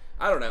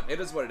 I don't know. It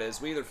is what it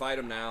is. We either fight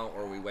them now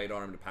or we wait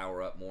on them to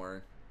power up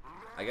more.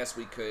 I guess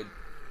we could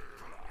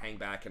hang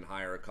back and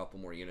hire a couple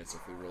more units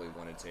if we really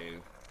wanted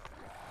to.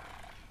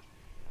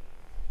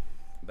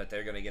 But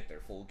they're going to get their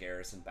full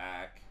garrison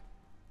back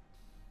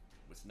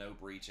with no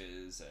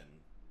breaches and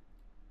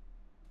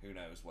who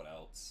knows what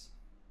else.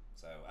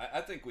 So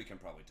I think we can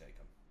probably take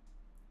them.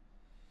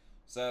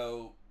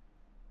 So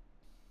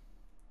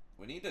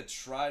we need to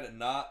try to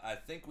not... I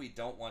think we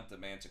don't want the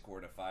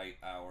Manticore to fight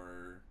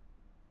our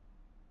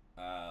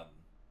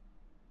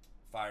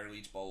Fire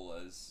Leech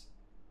Bolas.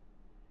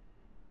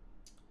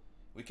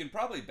 We can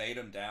probably bait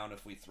them down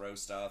if we throw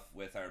stuff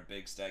with our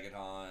big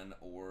Stegodon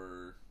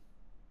or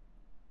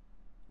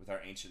with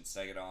our ancient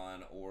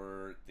Stegodon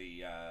or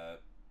the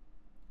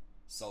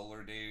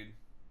solar dude.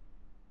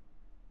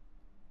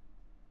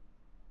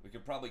 We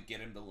could probably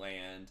get him to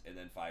land and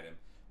then fight him.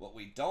 What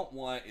we don't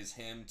want is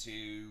him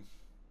to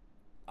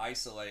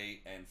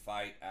isolate and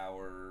fight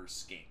our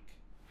skink.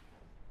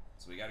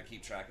 So we got to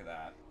keep track of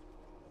that.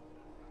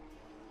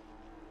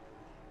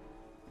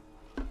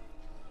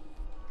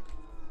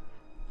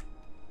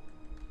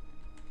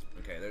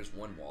 Okay, there's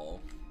one wall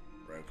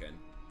broken.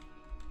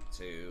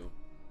 2,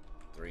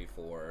 3,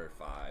 4,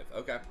 5.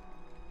 Okay.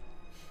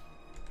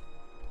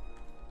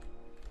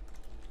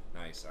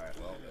 Nice. Alright,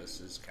 well, this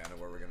is kind of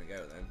where we're going to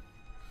go then.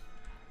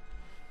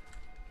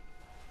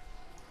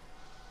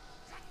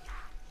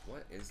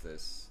 What is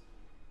this?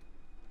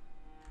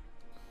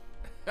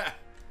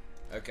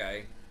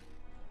 Okay.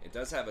 It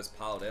does have us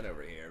piled in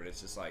over here, but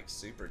it's just like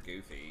super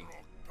goofy.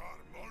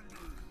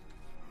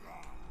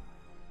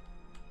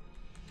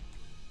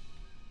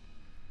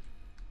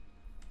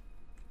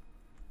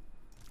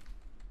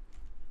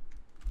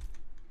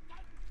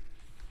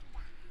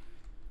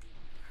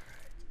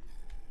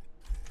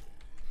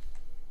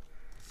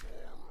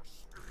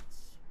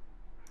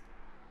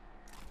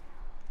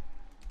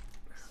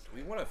 Do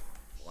we want to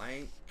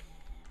flank?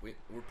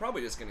 We're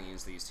probably just gonna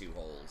use these 2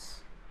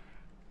 holes.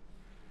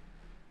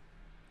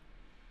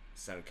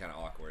 Sounded kind of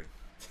awkward.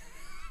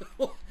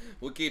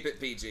 We'll keep it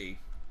PG.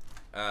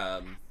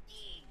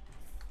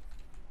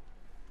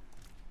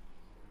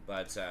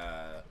 But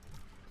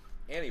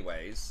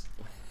anyways,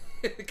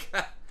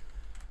 got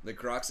the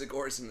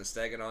Croxagores and the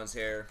Stegonons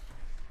here.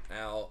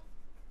 Now,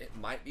 it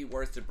might be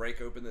worth to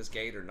break open this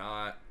gate or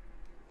not.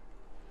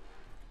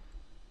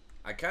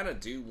 I kind of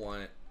do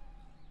want...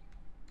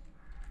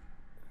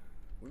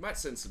 We might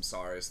send some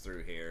Saurus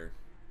through here.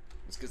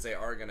 Just because they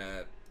are going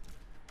to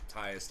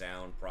tie us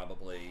down,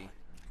 probably.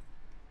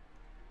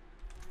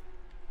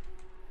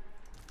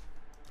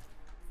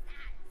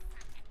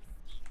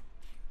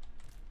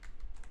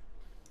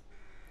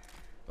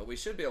 But we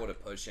should be able to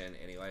push in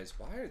anyways.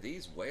 Why are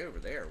these way over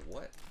there?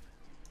 What?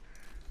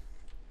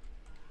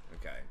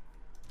 Okay.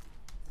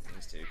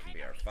 These 2 can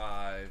be our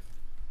 5.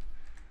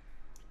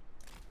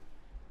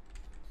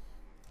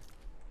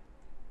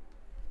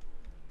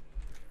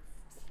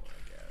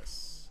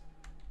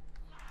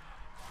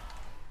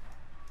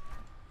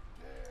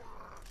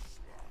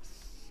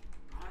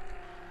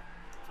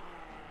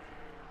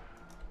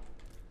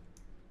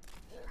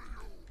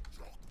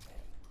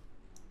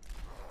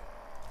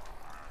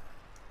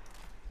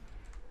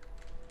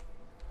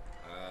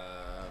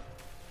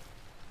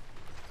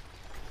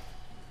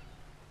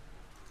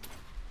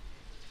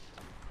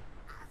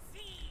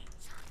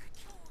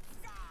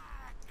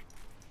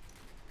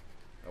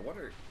 What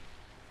are...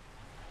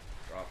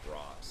 Drop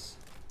Ross.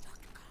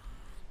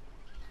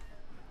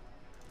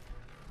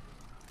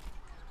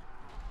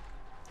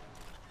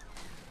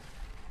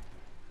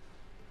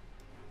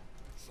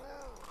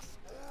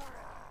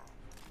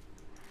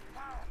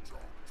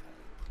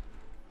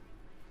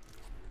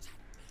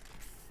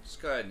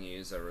 Just go ahead and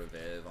use a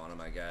revive on him,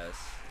 I guess.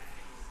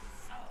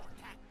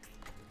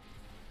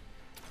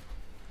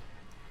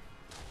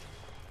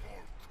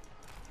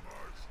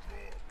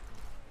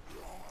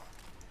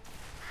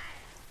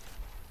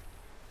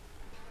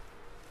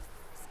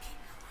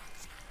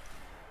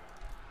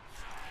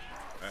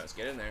 Let's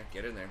get in there.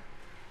 Get in there.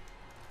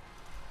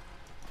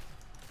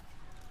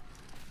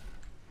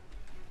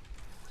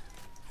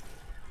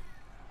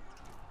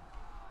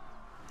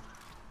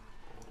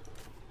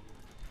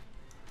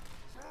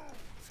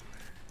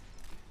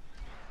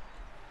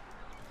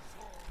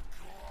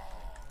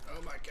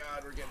 Oh my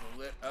god, we're getting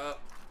lit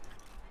up.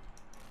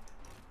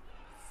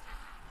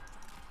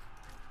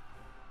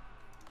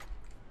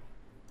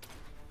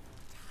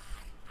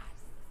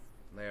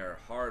 They are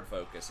hard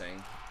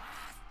focusing.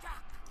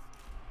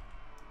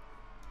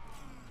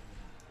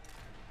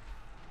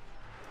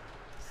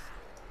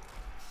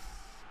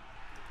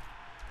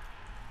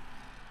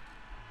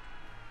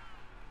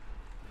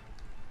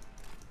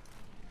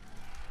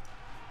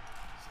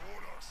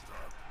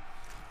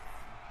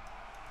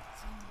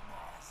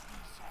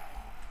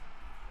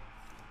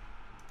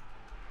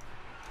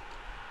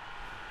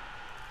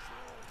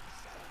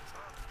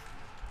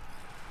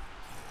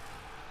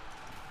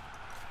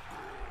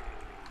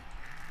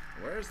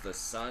 Where's the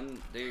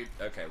sun, dude?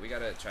 Okay, we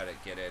gotta try to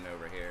get in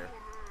over here.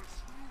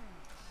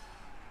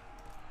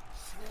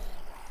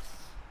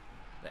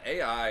 The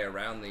AI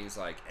around these,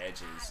 like,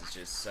 edges is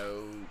just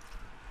so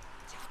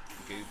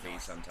goofy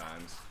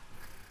sometimes.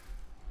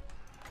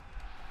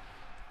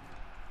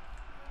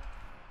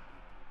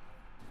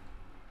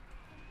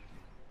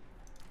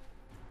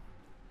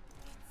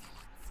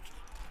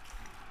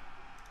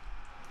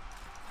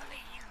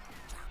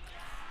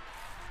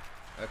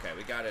 Okay,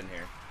 we got in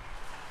here.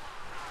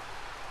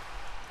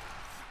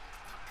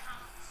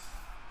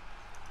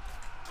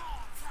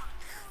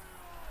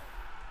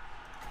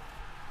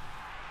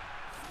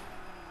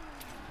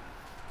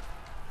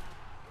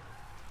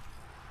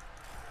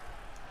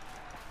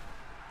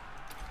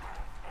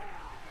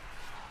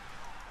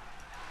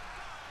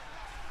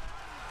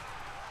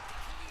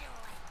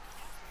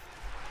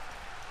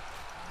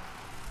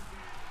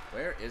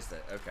 Where is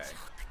that? Okay.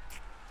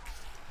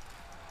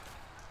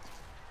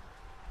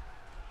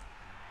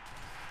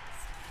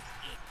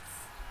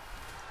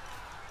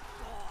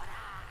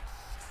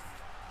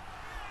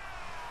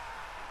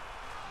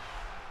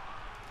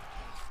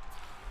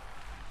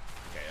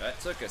 Okay, that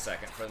took a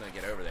second for them to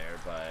get over there,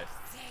 but...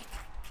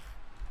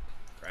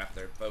 Crap,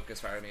 they're focus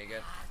firing me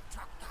again.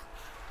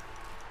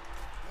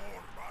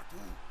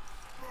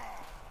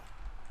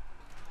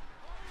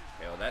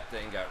 Okay, well that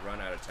thing got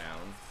run out of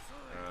town.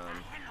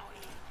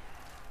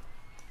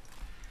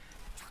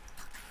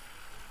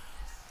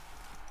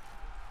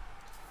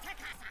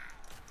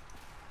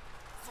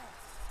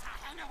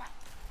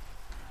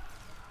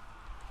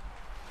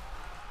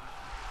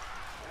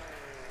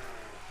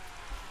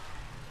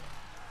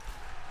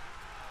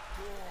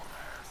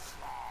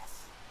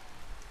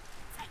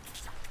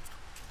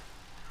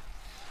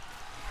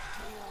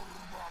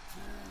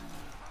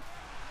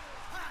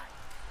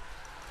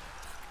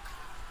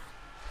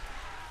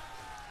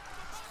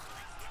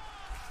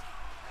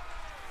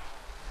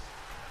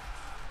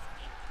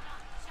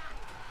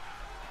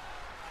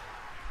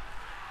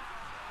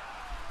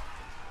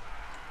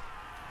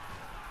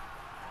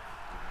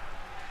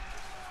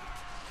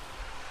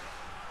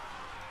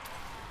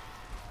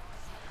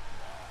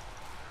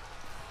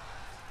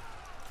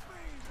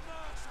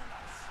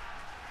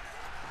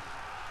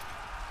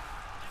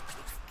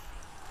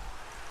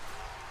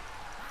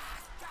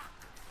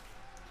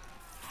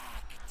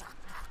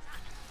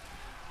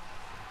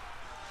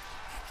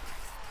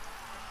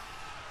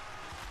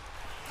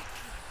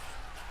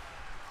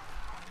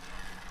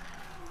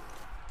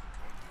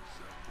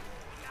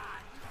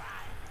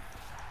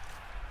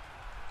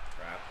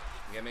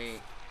 Give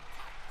me.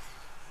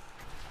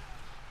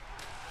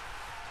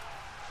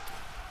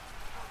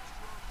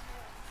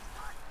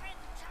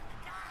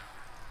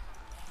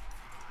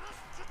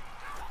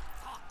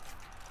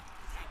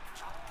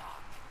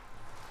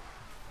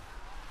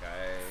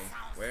 Okay,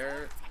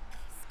 where?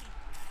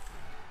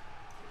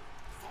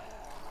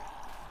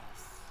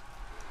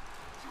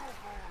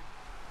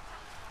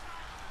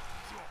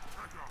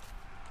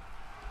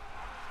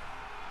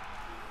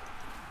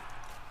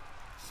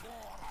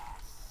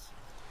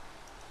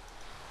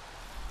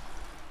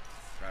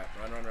 Right,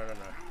 run, run, run, run,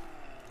 run.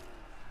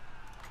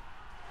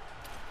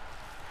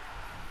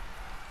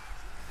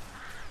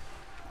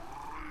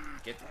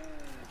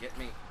 Get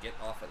me, get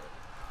off of it.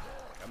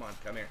 Come on,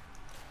 come here.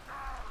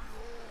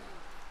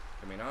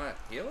 Can we not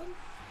heal him?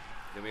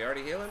 Did we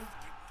already heal him?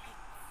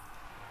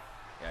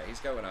 Yeah, he's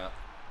going up.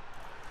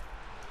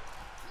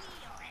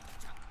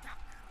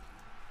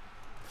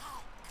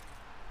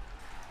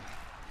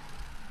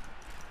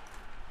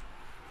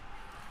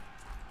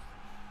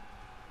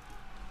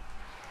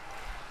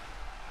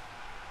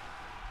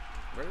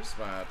 Where's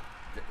my...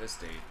 this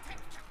dude?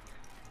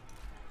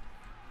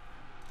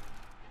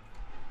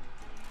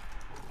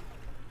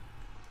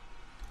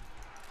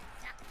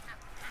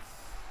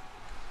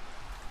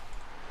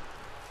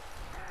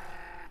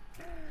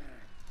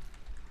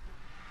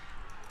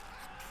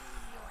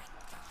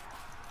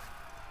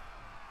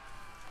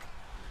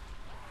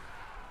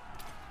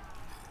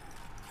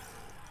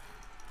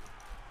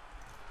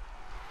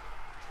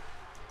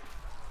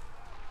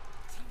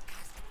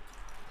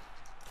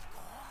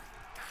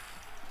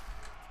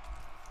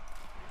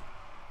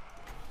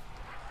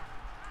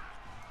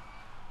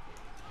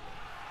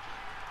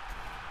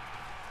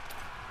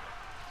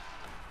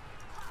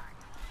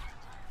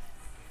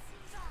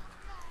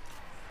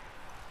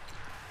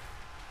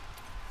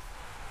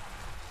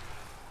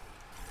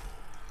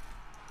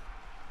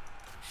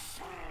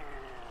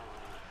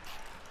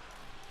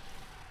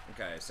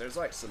 Okay, so there's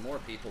like some more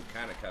people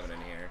kind of coming in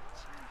here.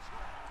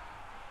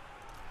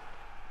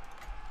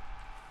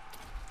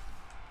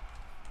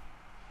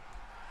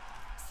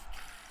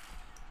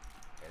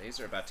 Okay, these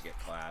are about to get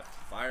clapped.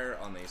 Fire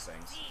on these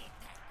things.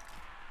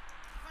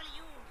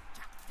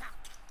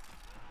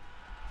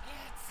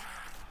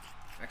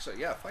 Actually,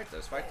 yeah, fight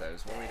those, fight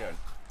those. What are we doing?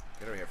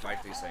 Get over here,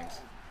 fight these things.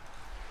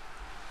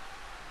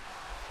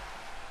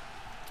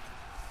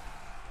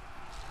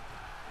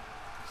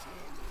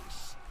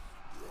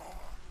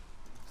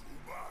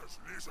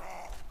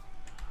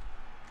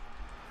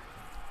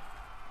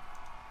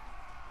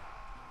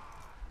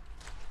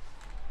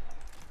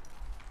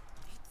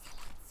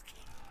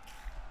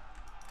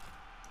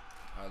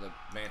 Oh, the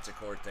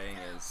manticore thing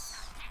is...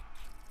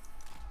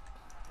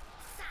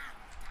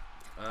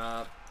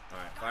 alright,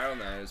 fire on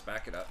those.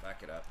 Back it up,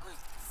 back it up.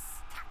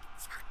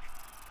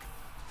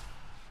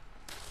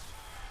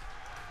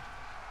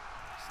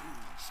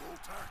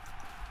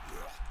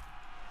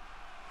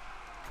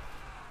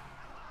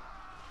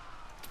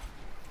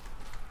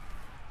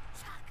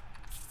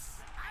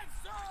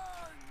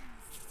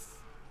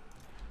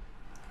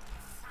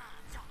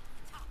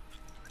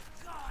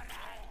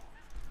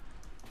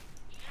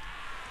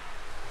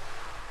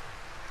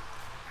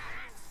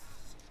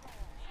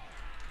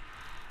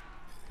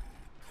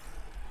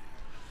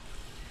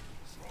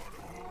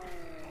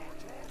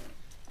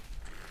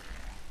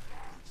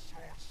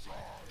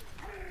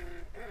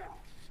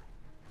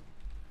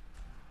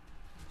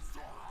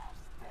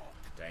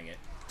 Dang it.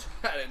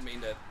 I didn't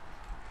mean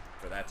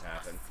for that to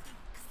happen.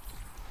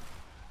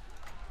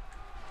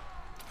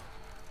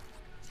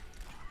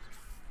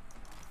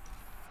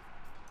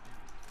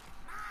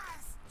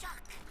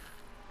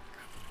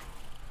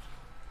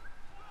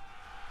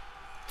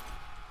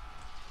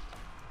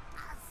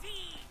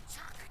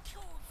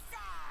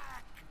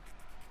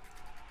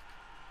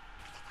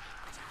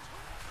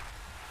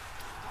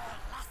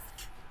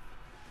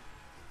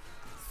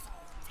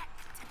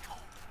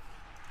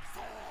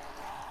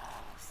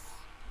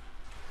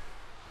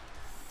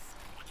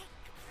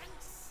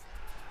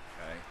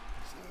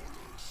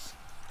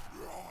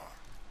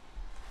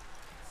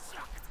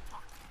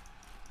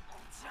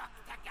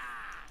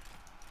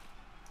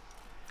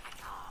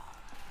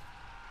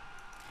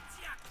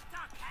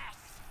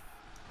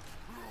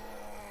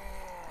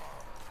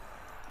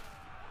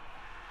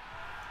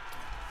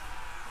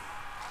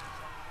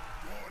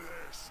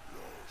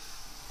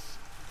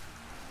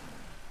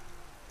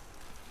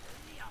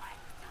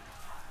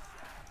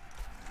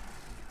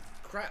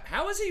 Crap,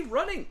 how is he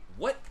running?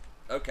 What?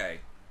 Okay.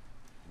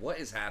 What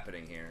is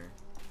happening here?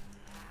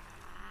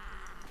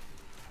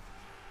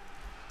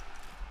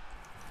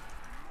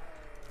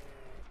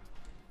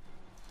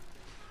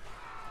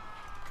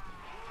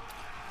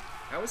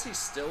 How is he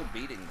still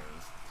beating me?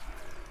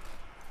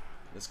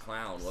 This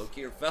clown,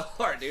 low-key or fell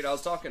hard, dude. I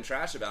was talking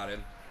trash about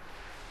him.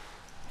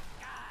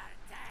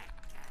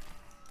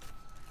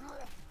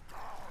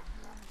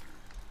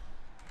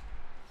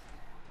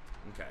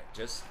 Okay,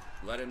 just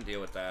let him deal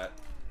with that.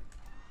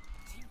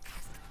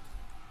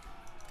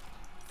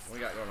 What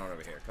we got going on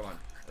over here? Come on,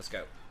 let's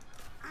go.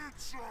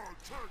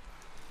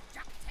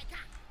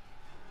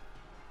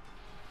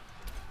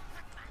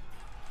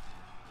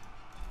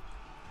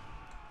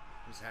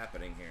 What's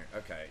happening here?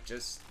 Okay,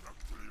 just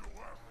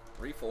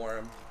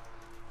reform.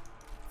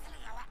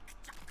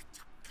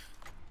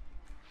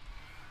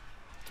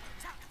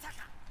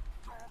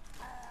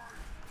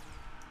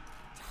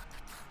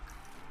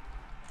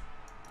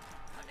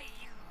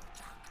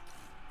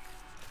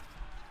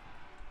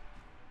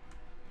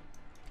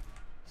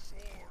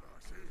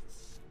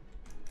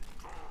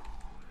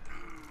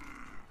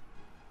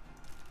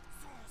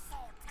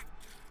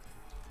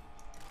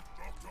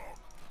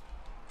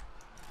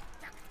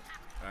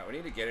 Alright, we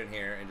need to get in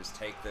here and just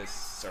take this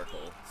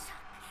circle.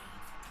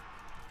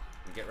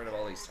 And get rid of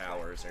all these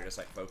towers. They're just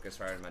like focus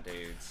firing my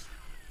dudes.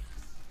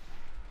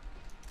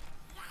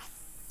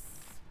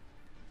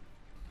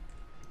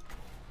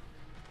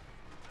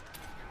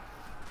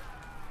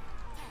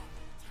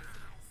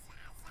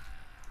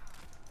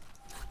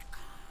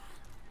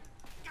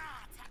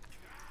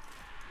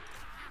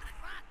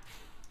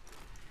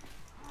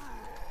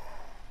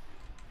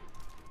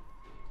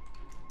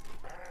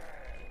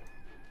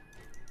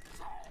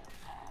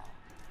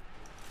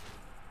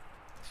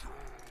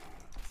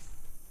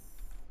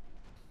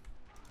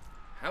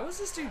 How is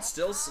this dude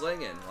still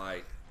slinging?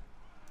 Like,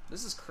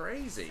 this is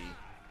crazy.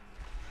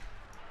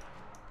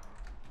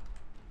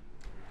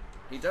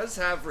 He does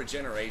have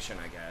regeneration,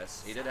 I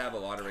guess. He did have a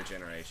lot of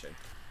regeneration.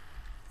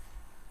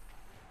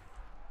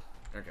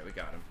 Okay, we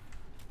got him.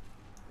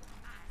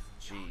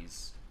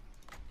 Jeez.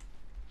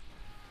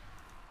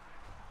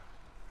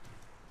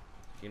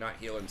 Can you not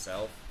heal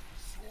himself?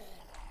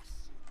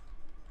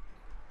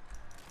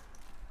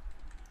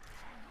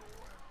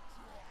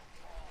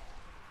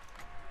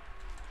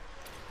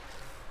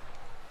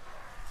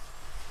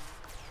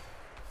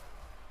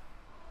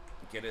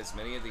 Get as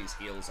many of these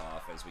heals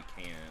off as we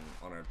can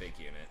on our big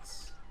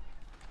units.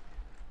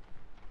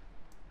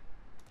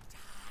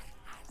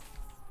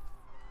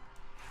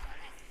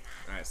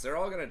 Alright, so they're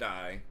all gonna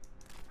die.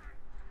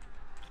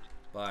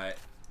 But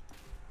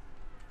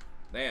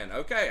man,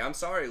 okay, I'm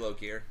sorry,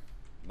 Lokir.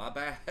 My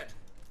bad.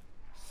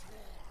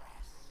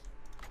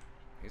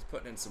 He's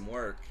putting in some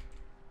work.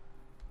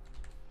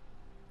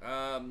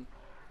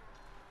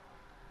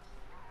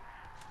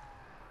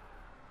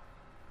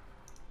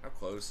 How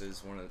close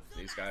is one of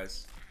these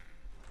guys?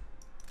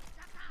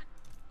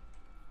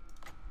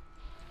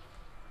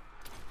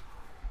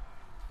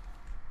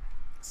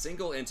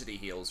 Single entity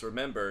heals.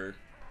 Remember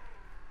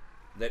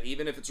that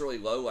even if it's really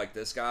low like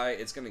this guy,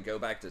 it's going to go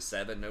back to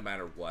 7 no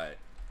matter what.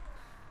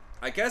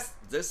 I guess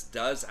this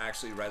does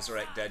actually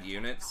resurrect dead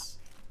units.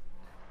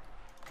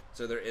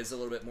 So there is a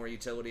little bit more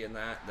utility in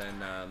that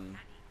than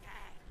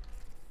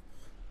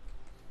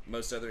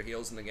most other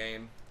heals in the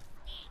game.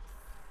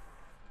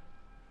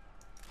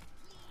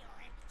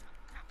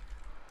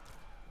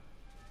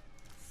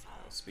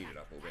 Speed it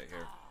up a little bit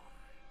here.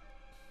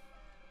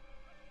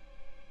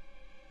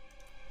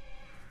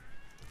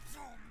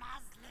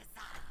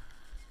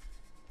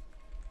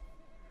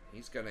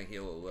 He's gonna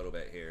heal a little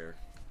bit here,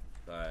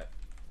 but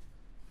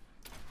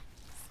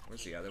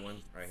where's the other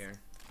one? Right here.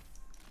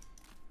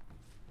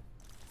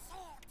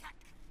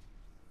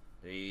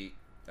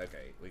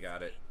 Okay, we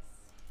got it.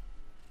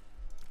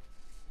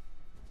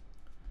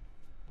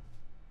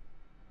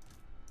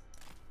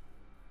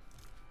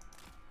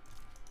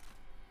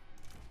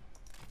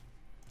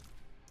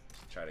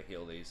 Try to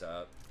heal these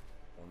up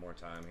one more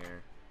time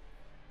here.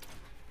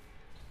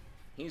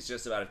 He's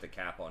just about at the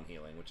cap on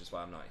healing, which is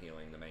why I'm not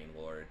healing the main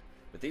lord.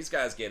 But these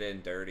guys get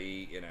in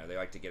dirty, you know, they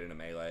like to get into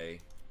melee.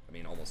 I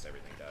mean, almost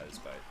everything does,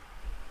 but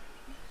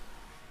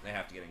they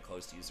have to get in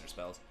close to use their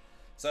spells.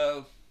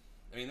 So,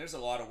 I mean, there's a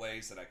lot of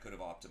ways that I could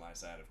have optimized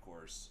that, of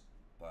course,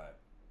 but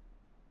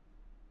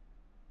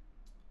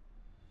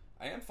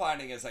I am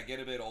finding as I get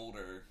a bit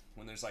older,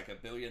 when there's like a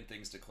billion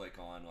things to click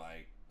on,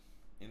 like,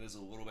 it is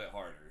a little bit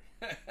harder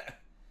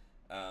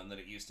than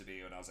it used to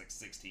be when I was like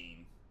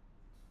 16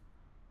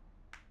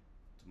 to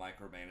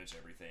micromanage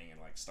everything in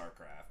like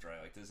StarCraft,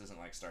 right? Like this isn't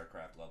like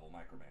StarCraft level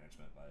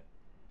micromanagement, but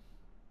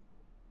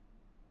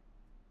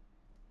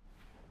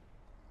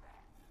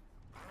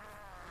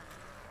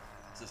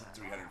this isn't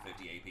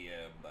 350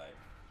 APM, but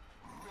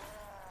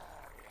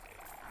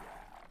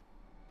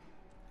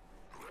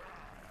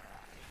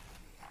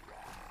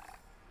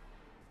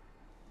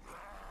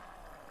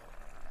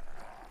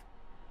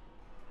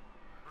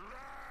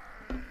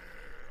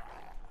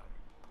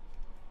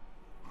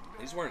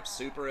these weren't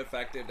super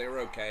effective. They were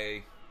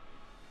okay.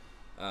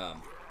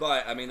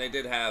 But, I mean, they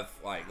did have,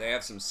 like, they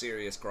have some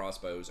serious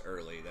crossbows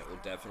early that will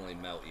definitely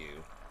melt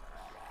you.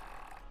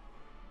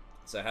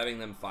 So having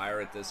them fire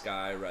at this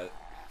guy,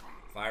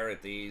 fire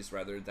at these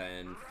rather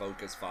than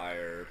focus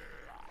fire,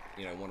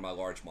 you know, one of my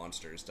large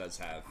monsters does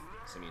have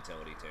some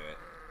utility to it.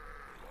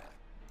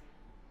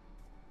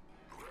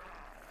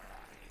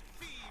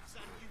 Thieves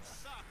and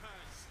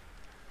usurpers!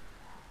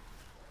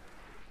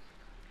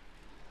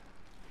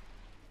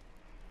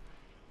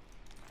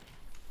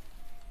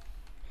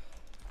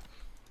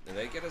 Do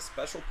they get a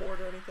special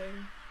port or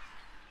anything?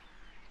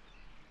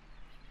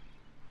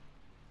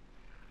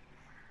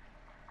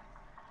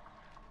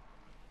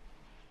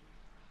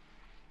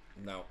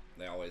 No,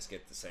 they always always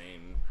get the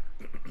same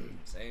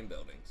same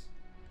buildings.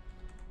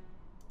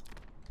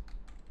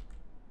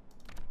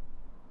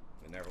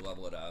 We never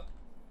level it up.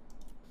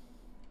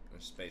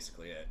 That's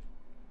basically it.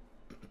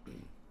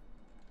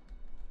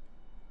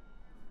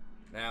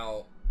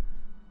 Now,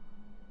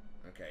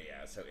 okay,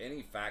 yeah, so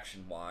any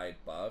faction-wide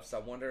buffs, I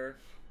wonder?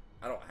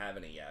 I don't have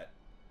any yet.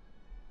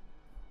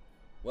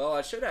 Well,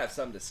 I should have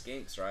some to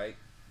skinks, right?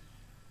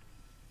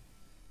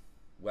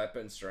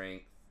 Weapon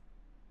strength.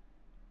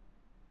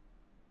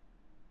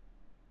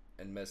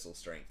 And missile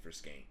strength for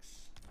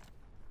skinks.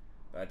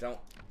 But I don't...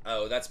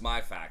 Oh, that's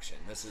my faction.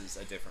 This is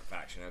a different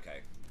faction, okay.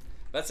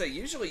 Let's say,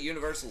 usually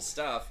universal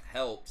stuff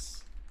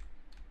helps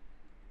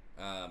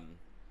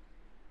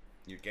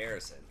your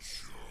garrison.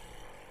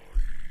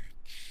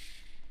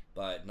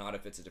 But not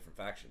if it's a different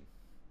faction.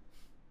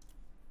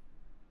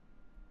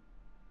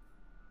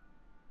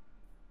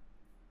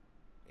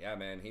 Yeah,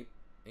 man, he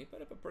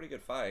put up a pretty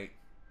good fight.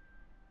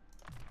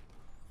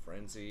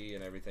 Frenzy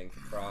and everything for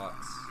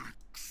procs.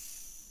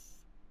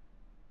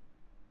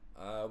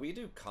 We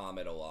do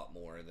Comet a lot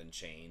more than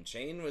Chain.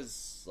 Chain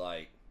was,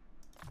 like,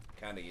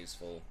 kind of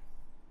useful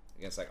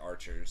against, like,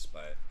 archers,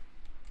 but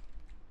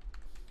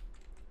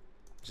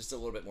just a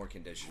little bit more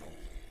conditional.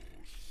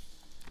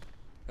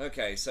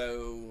 Okay,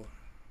 so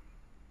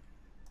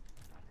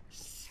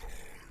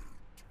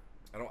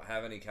I don't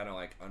have any kind of,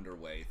 like,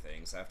 underway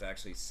things. I have to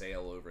actually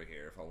sail over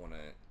here if I want to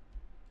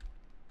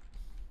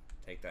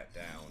take that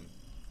down.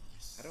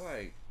 How do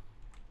I...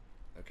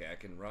 Okay, I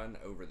can run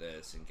over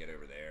this and get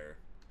over there.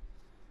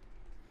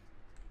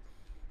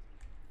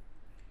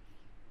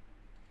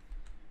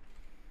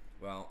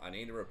 Well, I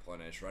need to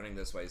replenish. Running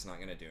this way is not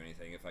going to do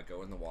anything. If I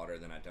go in the water,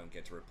 then I don't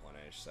get to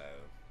replenish, so...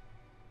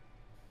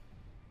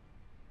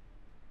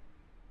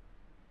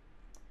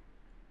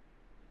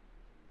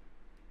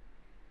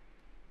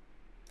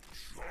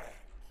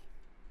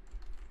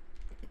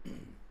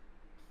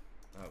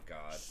 Oh,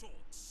 God.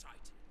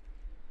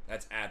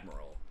 That's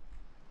Admiral.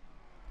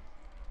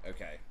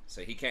 Okay,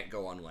 so he can't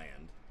go on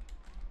land.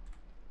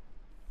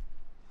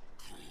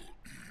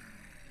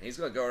 He's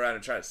going to go around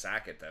and try to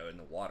sack it, though, in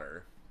the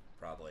water.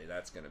 Probably.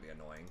 That's going to be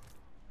annoying.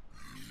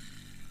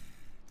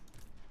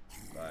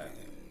 But...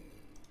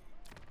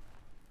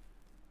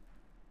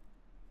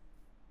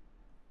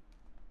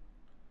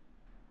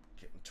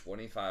 getting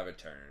 25 a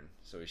turn.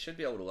 So we should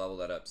be able to level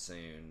that up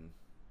soon.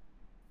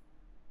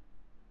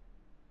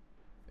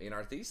 I mean,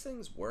 are these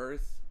things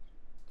worth...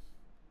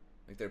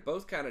 Like, they're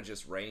both kind of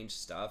just range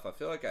stuff. I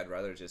feel like I'd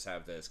rather just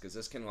have this, because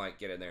this can, like,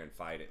 get in there and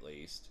fight at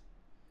least.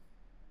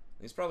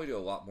 These probably do a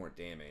lot more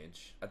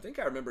damage. I think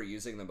I remember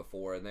using them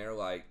before, and they're,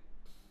 like,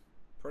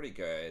 pretty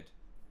good.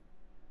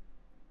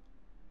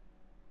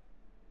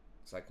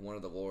 It's like one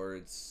of the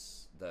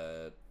lords,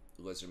 the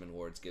Lizardmen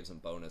lords, gives them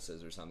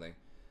bonuses or something.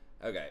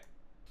 Okay.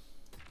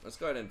 Let's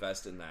go ahead and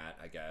invest in that,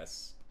 I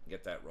guess.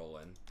 Get that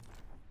rolling.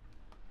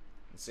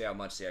 And see how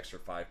much the extra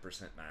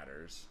 5%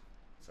 matters.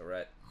 So we're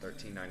at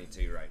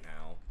 1392 right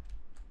now.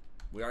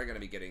 We are going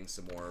to be getting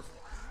some more,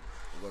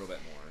 a little bit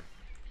more,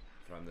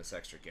 from this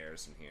extra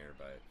garrison here,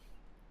 but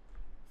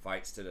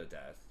fights to the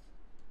death.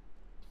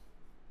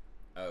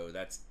 Oh,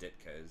 that's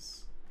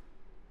Ditka's.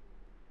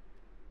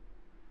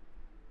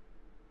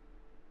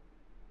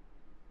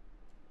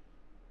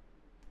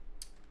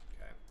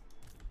 Okay.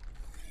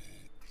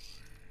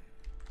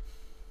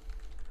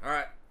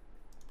 Alright.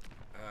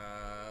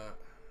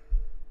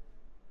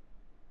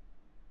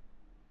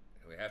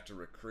 We have to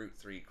recruit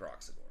 3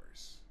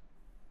 Croxagors.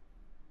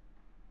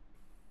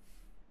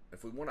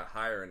 If we want to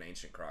hire an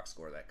ancient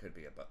Croxagor, that could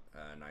be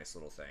a nice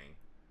little thing.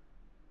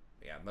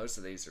 Yeah, most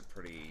of these are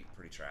pretty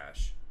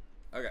trash.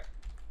 Okay.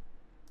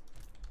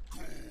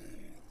 I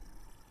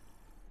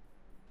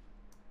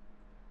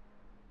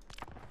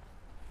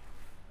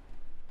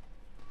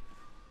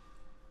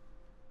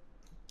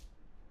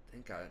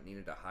think I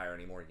needed to hire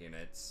any more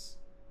units.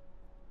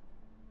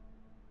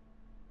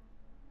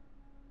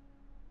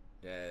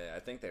 Yeah, I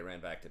think they ran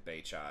back to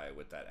Beichai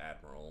with that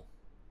Admiral.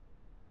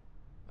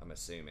 I'm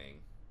assuming.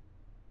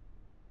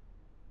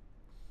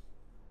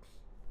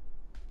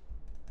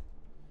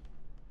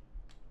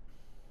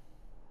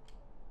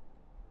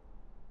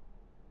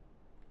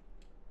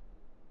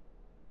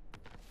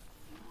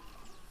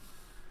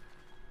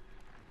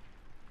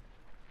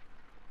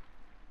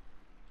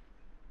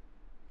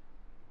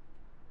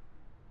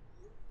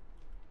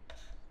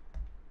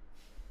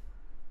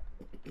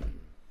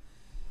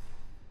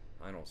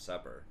 Final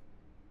Supper.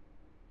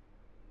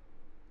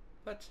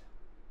 But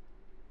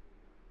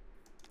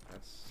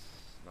that's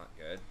not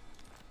good.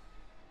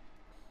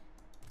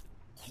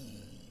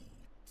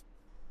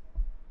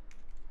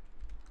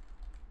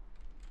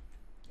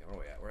 Yeah, where are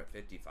we at? We're at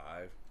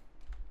 55.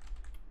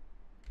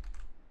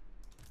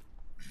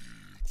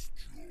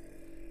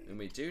 And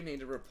we do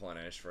need to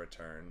replenish for a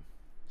turn.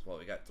 So what,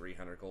 we got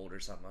 300 gold or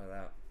something like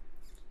that?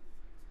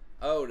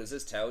 Oh, does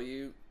this tell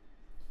you?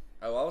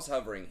 Oh, I was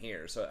hovering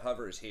here, so it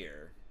hovers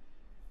here.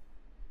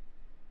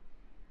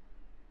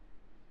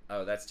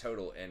 Oh, that's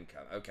total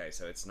income. Okay,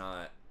 so it's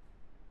not...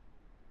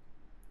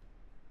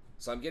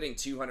 So I'm getting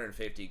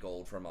 250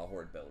 gold from my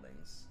horde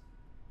buildings.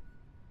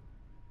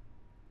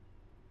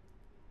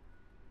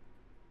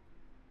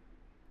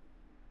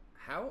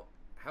 How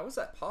is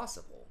that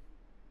possible?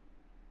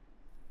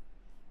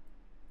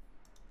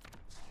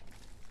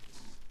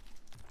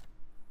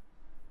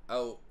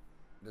 Oh,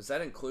 does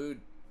that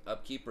include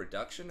upkeep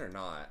reduction or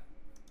not?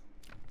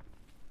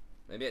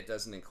 Maybe it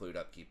doesn't include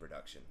upkeep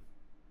reduction.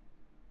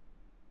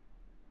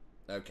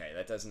 Okay,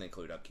 that doesn't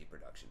include upkeep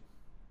reduction.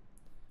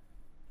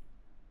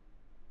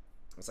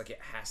 It's like it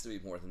has to be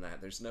more than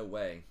that. There's no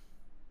way.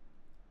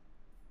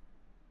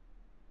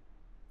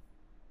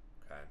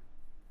 Okay.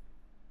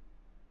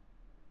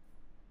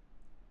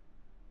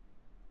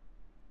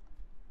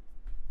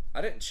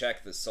 I didn't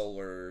check the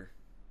solar,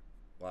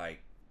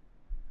 like,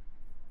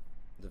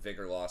 the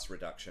vigor loss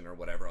reduction or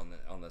whatever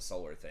on the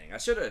solar thing. I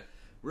should have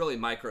really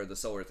microed the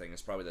solar thing.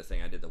 Is probably the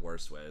thing I did the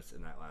worst with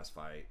in that last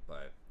fight,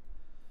 but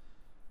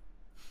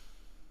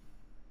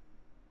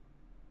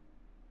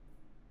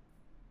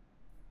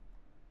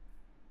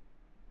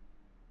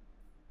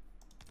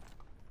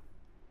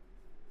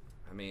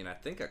I mean, I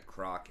think a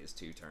croc is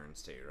 2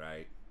 turns too,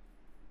 right?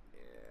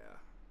 Yeah.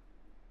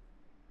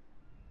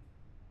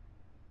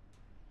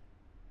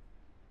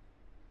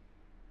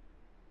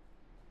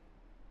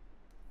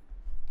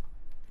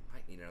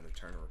 Might need another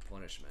turn of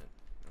replenishment.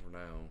 I don't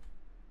know.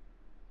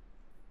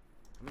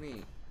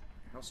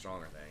 How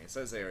strong are they? It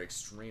says they are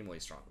extremely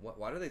strong.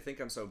 Why do they think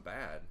I'm so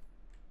bad?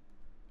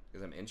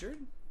 Because I'm injured?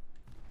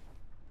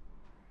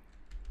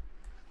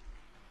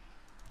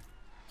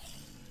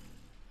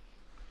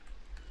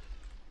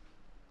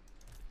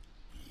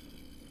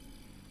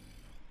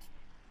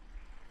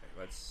 Okay,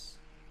 let's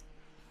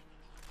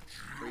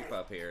creep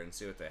up here and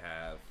see what they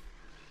have.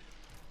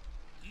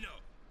 No.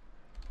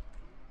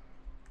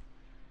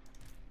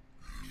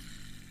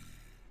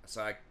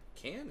 So I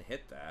can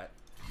hit that,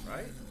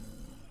 right?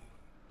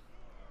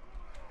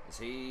 Is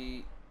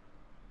he...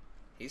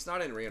 He's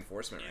not in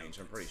reinforcement range,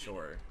 I'm pretty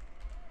sure.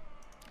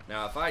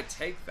 Now, if I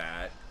take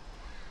that,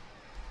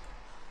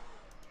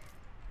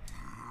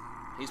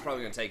 he's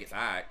probably going to take it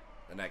back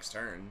the next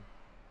turn.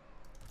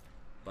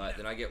 But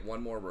then I get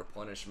 1 more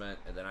replenishment,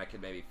 and then I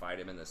could maybe fight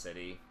him in the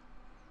city.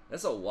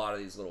 That's a lot of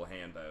these little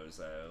hand bows,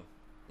 though.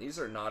 These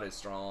are not as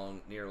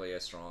strong, nearly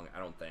as strong, I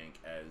don't think,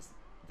 as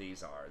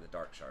these are, the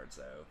dark shards,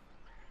 though.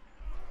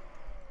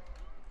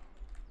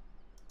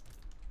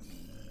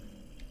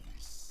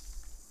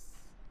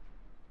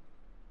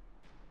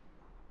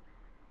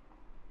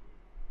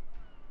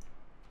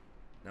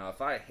 Now,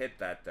 if I hit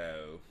that,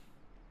 though,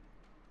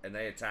 and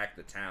they attack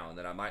the town,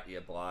 then I might be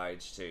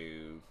obliged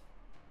to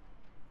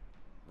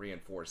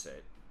reinforce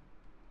it.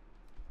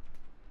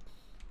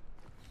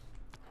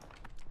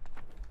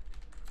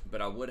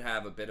 But I would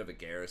have a bit of a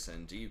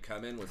garrison. Do you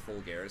come in with full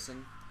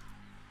garrison?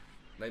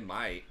 They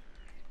might.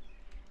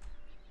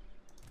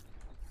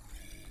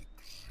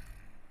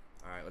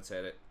 Alright, let's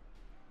hit it.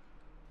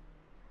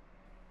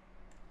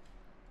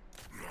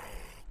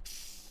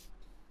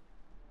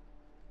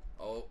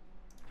 Oh.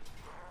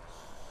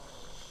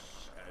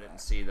 I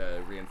didn't see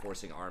the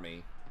reinforcing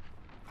army.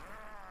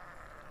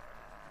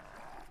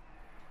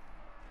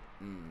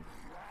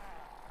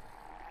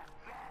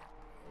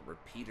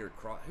 Repeater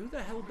cross. Who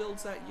the hell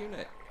builds that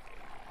unit?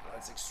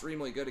 That's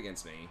extremely good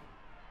against me.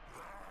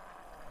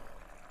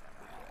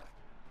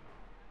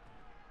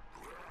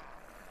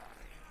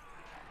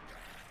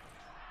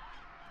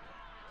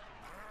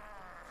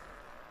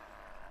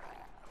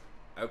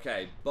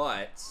 Okay,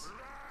 but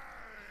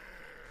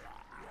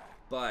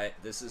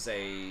this is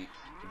a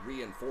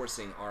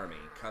reinforcing army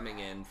coming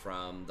in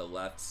from the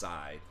left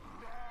side.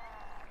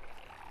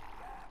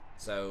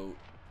 So,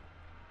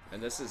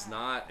 and this is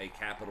not a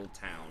capital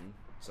town,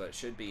 so it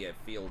should be a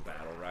field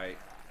battle, right?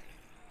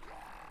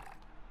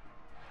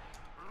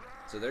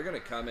 So they're gonna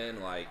come in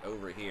like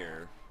over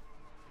here.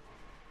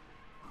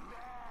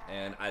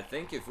 And I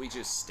think if we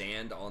just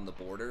stand on the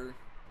border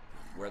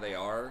where they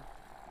are,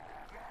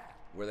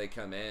 where they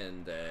come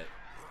in, that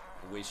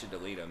we should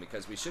delete them,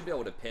 because we should be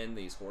able to pin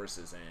these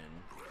horses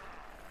in.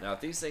 Now,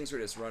 if these things are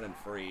just running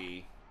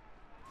free,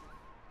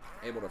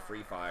 able to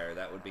free fire,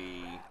 that would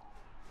be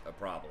a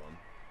problem.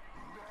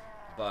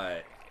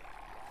 But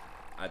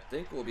I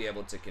think we'll be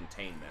able to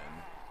contain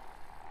them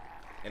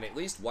and at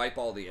least wipe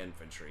all the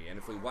infantry. And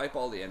if we wipe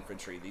all the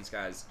infantry, these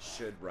guys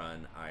should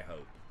run, I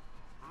hope.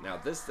 Now,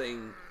 this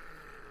thing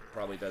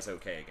probably does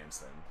okay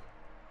against them.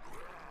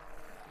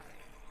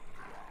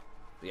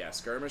 But yeah,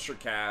 skirmisher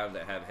cav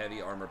that have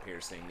heavy armor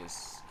piercing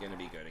is gonna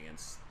be good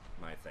against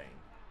my thing.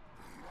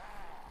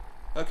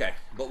 Okay,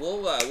 but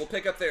we'll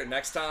pick up there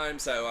next time.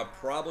 So I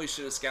probably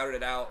should have scouted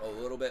it out a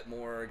little bit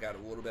more. Got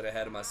a little bit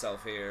ahead of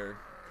myself here.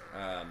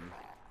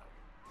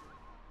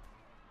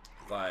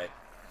 But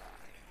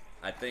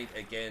I think,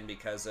 again,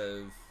 because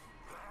of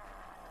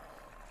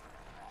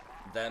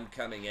them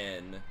coming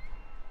in,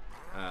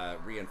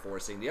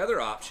 reinforcing. The other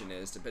option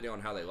is, depending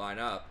on how they line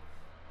up,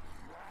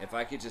 if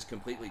I could just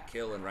completely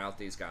kill and rout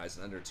these guys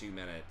in under 2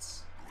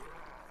 minutes,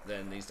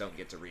 then these don't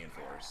get to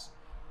reinforce.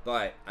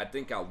 But I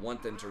think I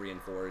want them to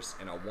reinforce,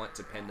 and I want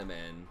to pin them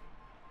in.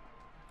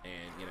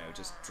 and, you know,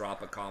 just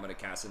drop a Comet of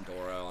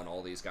Cassandora on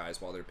all these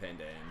guys while they're pinned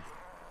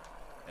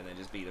in, and then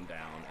just beat them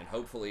down, and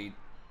hopefully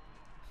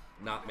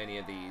not many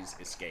of these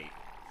escape.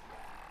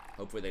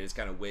 Hopefully they just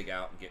kind of wig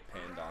out and get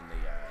pinned on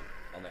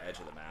the edge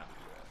of the map.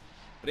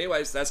 But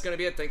anyways, that's going to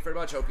be it. Thank you very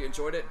much. Hope you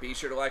enjoyed it. Be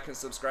sure to like and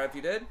subscribe if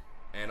you did,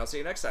 and I'll see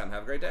you next time.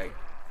 Have a great day.